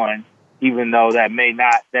be the one, even though that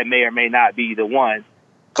may or may not be the one.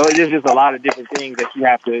 So there's just a lot of different things that you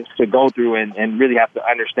have to go through and really have to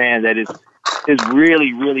understand that it's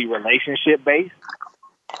really, really relationship based.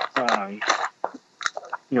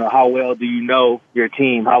 How well do you know your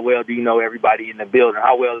team? How well do you know everybody in the building?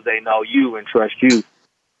 How well do they know you and trust you?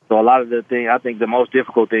 So a lot of the thing, I think the most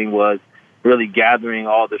difficult thing was really gathering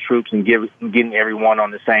all the troops and getting everyone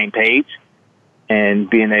on the same page and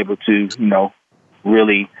being able to,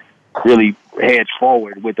 really, really hedge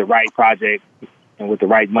forward with the right project and with the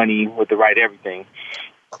right money, with the right everything.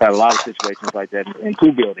 I've had a lot of situations like that in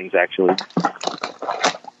 2 buildings, actually.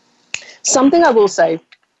 Something I will say,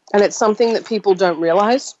 and it's something that people don't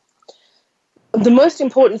realize, the most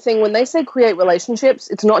important thing when they say create relationships,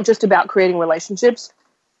 it's not just about creating relationships.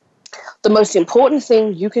 The most important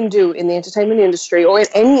thing you can do in the entertainment industry or in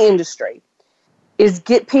any industry is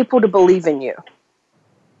get people to believe in you,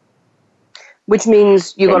 which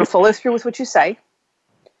means you got to follow through with what you say.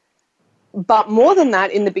 But more than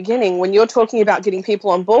that, in the beginning, when you're talking about getting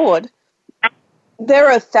people on board, there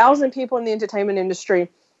are 1,000 people in the entertainment industry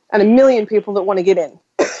and 1 million people that want to get in.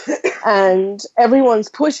 And everyone's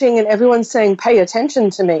pushing and everyone's saying, pay attention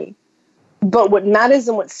to me. But what matters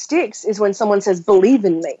and what sticks is when someone says, believe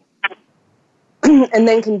in me, and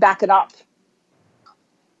then can back it up.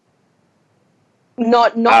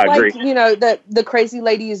 Not like, the crazy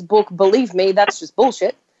lady's book, Believe Me, that's just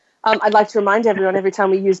bullshit. I'd like to remind everyone, every time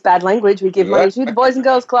we use bad language, we give money to the Boys and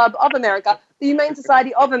Girls Club of America, the Humane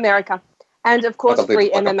Society of America, and, of course, free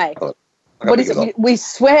MMA. What is it? We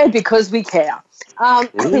swear because we care.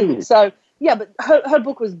 So, yeah, but her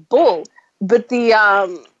book was bull. But the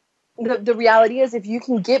reality is, if you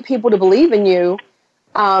can get people to believe in you,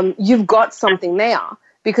 you've got something there,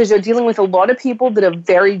 because you're dealing with a lot of people that are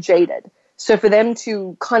very jaded. So for them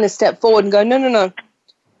to kind of step forward and go, no,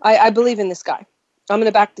 I believe in this guy. I'm going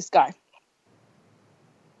to back this guy.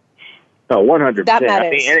 Oh, 100%. That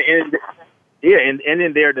matters. And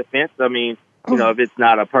in their defense, if it's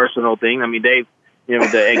not a personal thing, the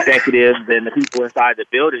executives and the people inside the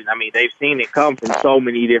building, they've seen it come from so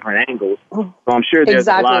many different angles. So I'm sure there's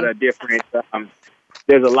a lot of different,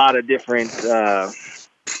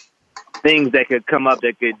 things that could come up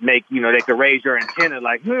that could make, they could raise your antenna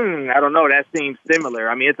like, I don't know, that seems similar.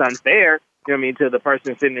 It's unfair, to the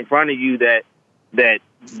person sitting in front of you that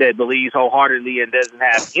believes wholeheartedly and doesn't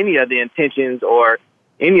have any of the intentions or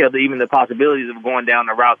any of even the possibilities of going down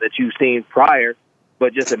the route that you've seen prior.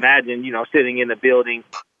 But just imagine, sitting in the building,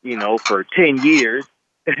 for 10 years,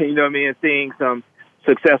 and seeing some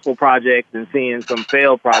successful projects and seeing some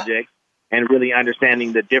failed projects and really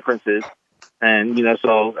understanding the differences. And,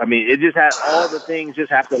 it just has, all the things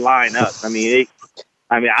just have to line up.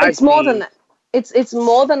 It's more than that. It's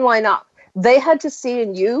more than line up. They had to see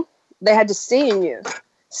in you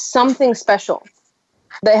something special.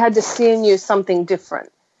 They had to see in you something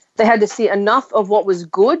different. They had to see enough of what was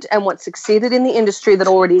good and what succeeded in the industry that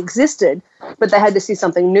already existed, but they had to see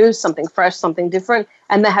something new, something fresh, something different,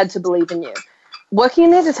 and they had to believe in you. Working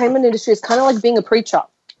in the entertainment industry is kind of like being a preacher.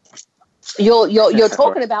 You're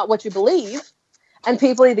talking about what you believe, and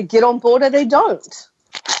people either get on board or they don't.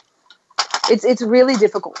 It's really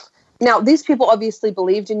difficult. Now, these people obviously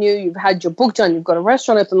believed in you. You've had your book done. You've got a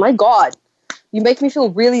restaurant open. My God, you make me feel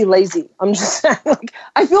really lazy. I'm just saying, like,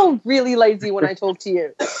 I feel really lazy when I talk to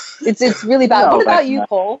you. It's really bad. No, what about you,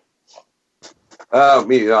 Paul? I'm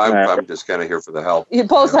just kind of here for the help.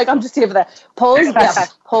 Paul's like, I'm just here for that.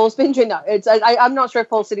 Paul's been drinking. No, I'm not sure if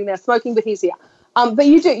Paul's sitting there smoking, but he's here. But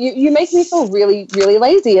you make me feel really, really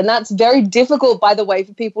lazy, and that's very difficult, by the way,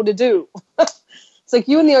 for people to do. It's like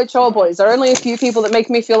you and the Ochoa boys. There are only a few people that make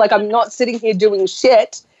me feel like I'm not sitting here doing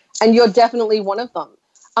shit, and you're definitely one of them.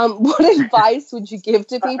 What advice would you give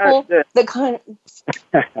to people that kind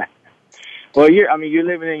of... Well, you're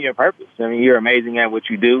living in your purpose. I mean, you're amazing at what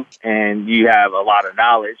you do, and you have a lot of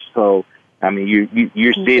knowledge. So, I mean,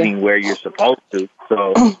 you're sitting where you're supposed to.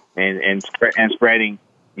 So, and spreading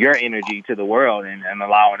your energy to the world and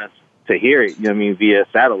allowing us to hear it, via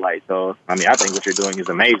satellite. So, I mean, I think what you're doing is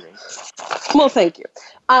amazing. Well, thank you.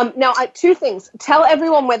 Now, two things. Tell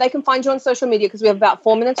everyone where they can find you on social media, because we have about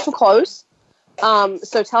 4 minutes to close.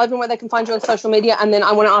 So tell everyone where they can find you on social media, and then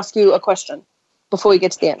I want to ask you a question before we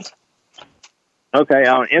get to the end. Okay,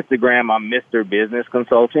 on Instagram, I'm Mr. Business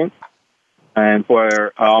Consulting. And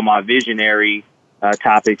for all my visionary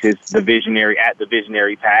topics, it's the Visionary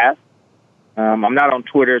Path. I'm not on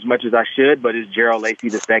Twitter as much as I should, but it's Gerald Lacey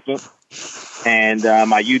II. And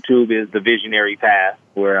my YouTube is The Visionary Path,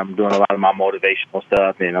 where I'm doing a lot of my motivational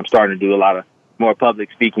stuff, and I'm starting to do a lot of more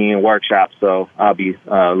public speaking and workshops. So I'll be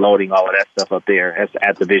loading all of that stuff up there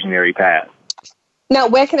at The Visionary Path. Now,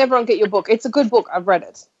 where can everyone get your book? It's a good book. I've read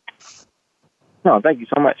it. No, thank you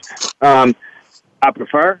so much. I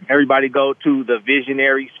prefer everybody go to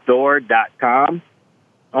thevisionarystore.com,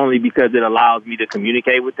 only because it allows me to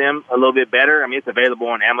communicate with them a little bit better. I mean, it's available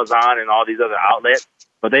on Amazon and all these other outlets,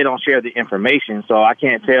 but they don't share the information. So I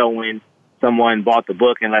can't tell when someone bought the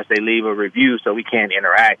book unless they leave a review. So we can't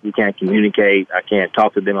interact. We can't communicate. I can't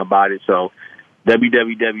talk to them about it. So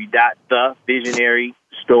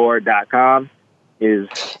www.thevisionarystore.com is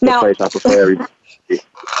the place I prefer everybody.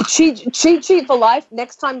 Cheat sheet for life.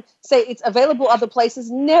 Next time, say it's available other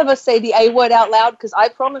places. Never say the A word out loud, because I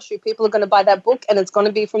promise you people are going to buy that book and it's going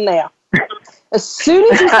to be from there. As soon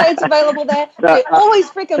as you say it's available there, they always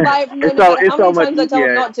freaking buy it from there, no matter how many times I tell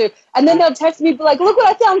them not to. And then they'll text me like, look what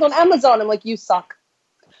I found on Amazon. I'm like, you suck.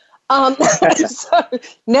 So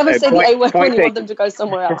never say the A word when you want them to go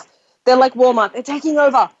somewhere else. They're like Walmart. They're taking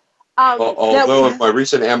over. Although if my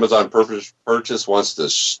recent Amazon purchase wants to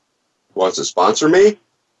sponsor me,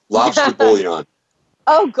 lobster bouillon.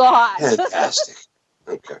 Oh, God. Fantastic.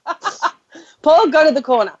 Okay. Paul, go to the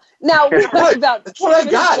corner. Now, we've got about That's what I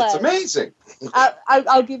got. Left. It's amazing.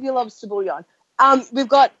 I'll give you lobster bouillon. We've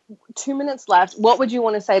got 2 minutes left. What would you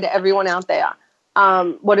want to say to everyone out there?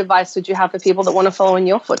 What advice would you have for people that want to follow in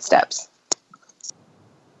your footsteps?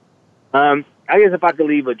 I guess if I could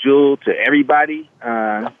leave a jewel to everybody,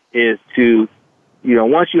 is to,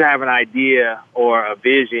 once you have an idea or a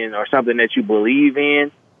vision or something that you believe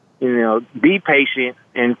in, be patient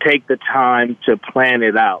and take the time to plan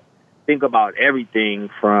it out. Think about everything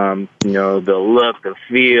from, the look, the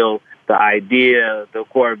feel, the idea, the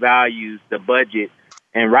core values, the budget,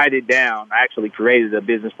 and write it down. I actually created a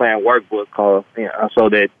business plan workbook called, so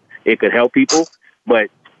that it could help people. But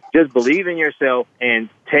just believe in yourself and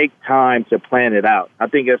take time to plan it out. I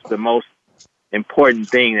think that's the most important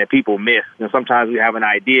thing that people miss. Sometimes we have an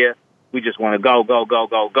idea, we just want to go,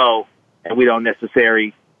 and we don't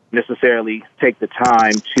necessarily take the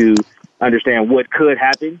time to understand what could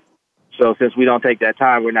happen. So since we don't take that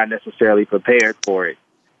time, we're not necessarily prepared for it.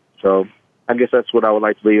 So I guess that's what I would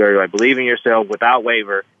like to leave everybody. Believe in yourself without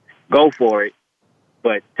waver. Go for it,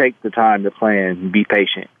 but take the time to plan and be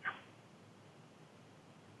patient.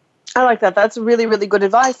 I like that. That's really, really good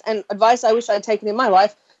advice, and advice I wish I had taken in my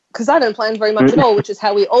life, because I don't plan very much at all, which is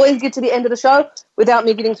how we always get to the end of the show without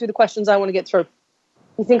me getting through the questions I want to get through.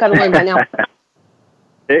 You think I'd learn by now?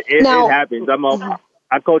 It happens.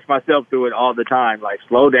 I coach myself through it all the time. Like,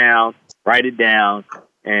 slow down, write it down.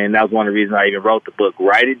 And that was one of the reasons I even wrote the book.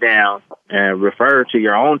 Write it down and refer to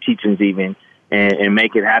your own teachings even and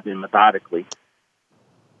make it happen methodically.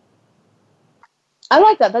 I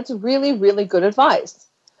like that. That's really, really good advice.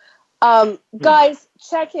 Guys,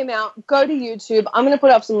 check him out. Go to YouTube. I'm going to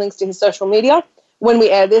put up some links to his social media. When we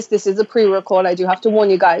air this is a pre-record. I do have to warn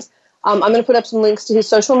you guys. I'm going to put up some links to his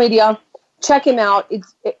social media. Check him out. It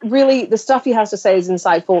really, the stuff he has to say is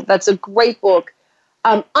insightful. That's a great book.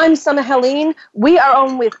 I'm Summer Helene. We are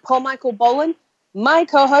on with Paul Michael Boland, my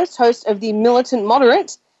co-host, host of The Militant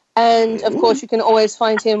Moderate. And, of course, you can always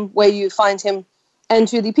find him where you find him And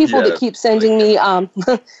to the people that keep sending me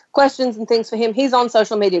questions and things for him, he's on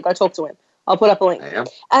social media. Go talk to him. I'll put up a link.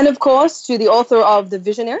 And, of course, to the author of the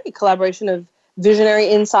Visionary collaboration of Visionary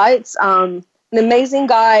Insights, an amazing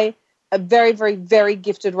guy, a very, very, very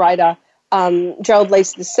gifted writer, Gerald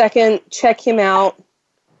Lacey II. Check him out.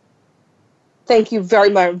 Thank you very,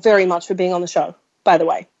 very much for being on the show, by the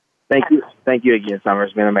way. Thank you. Thank you again, Summer.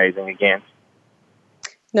 It's been amazing again.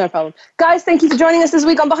 No problem. Guys, thank you for joining us this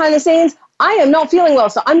week on Behind the Scenes. I am not feeling well,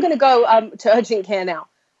 so I'm going to go to urgent care now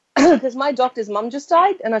because my doctor's mum just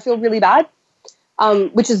died and I feel really bad,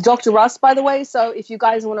 which is Dr. Russ, by the way. So if you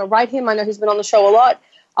guys want to write him, I know he's been on the show a lot.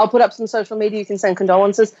 I'll put up some social media. You can send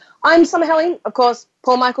condolences. I'm Summer Helene, of course,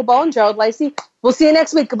 Paul Michael Bowen, Gerald Lacey. We'll see you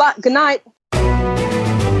next week. Goodbye. Good night.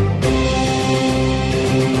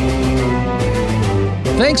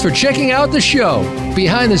 Thanks for checking out the show.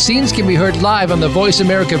 Behind the Scenes can be heard live on the Voice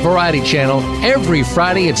America Variety Channel every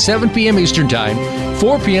Friday at 7 p.m. Eastern Time,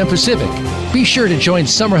 4 p.m. Pacific. Be sure to join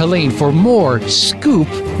Summer Helene for more Scoop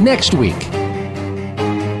next week.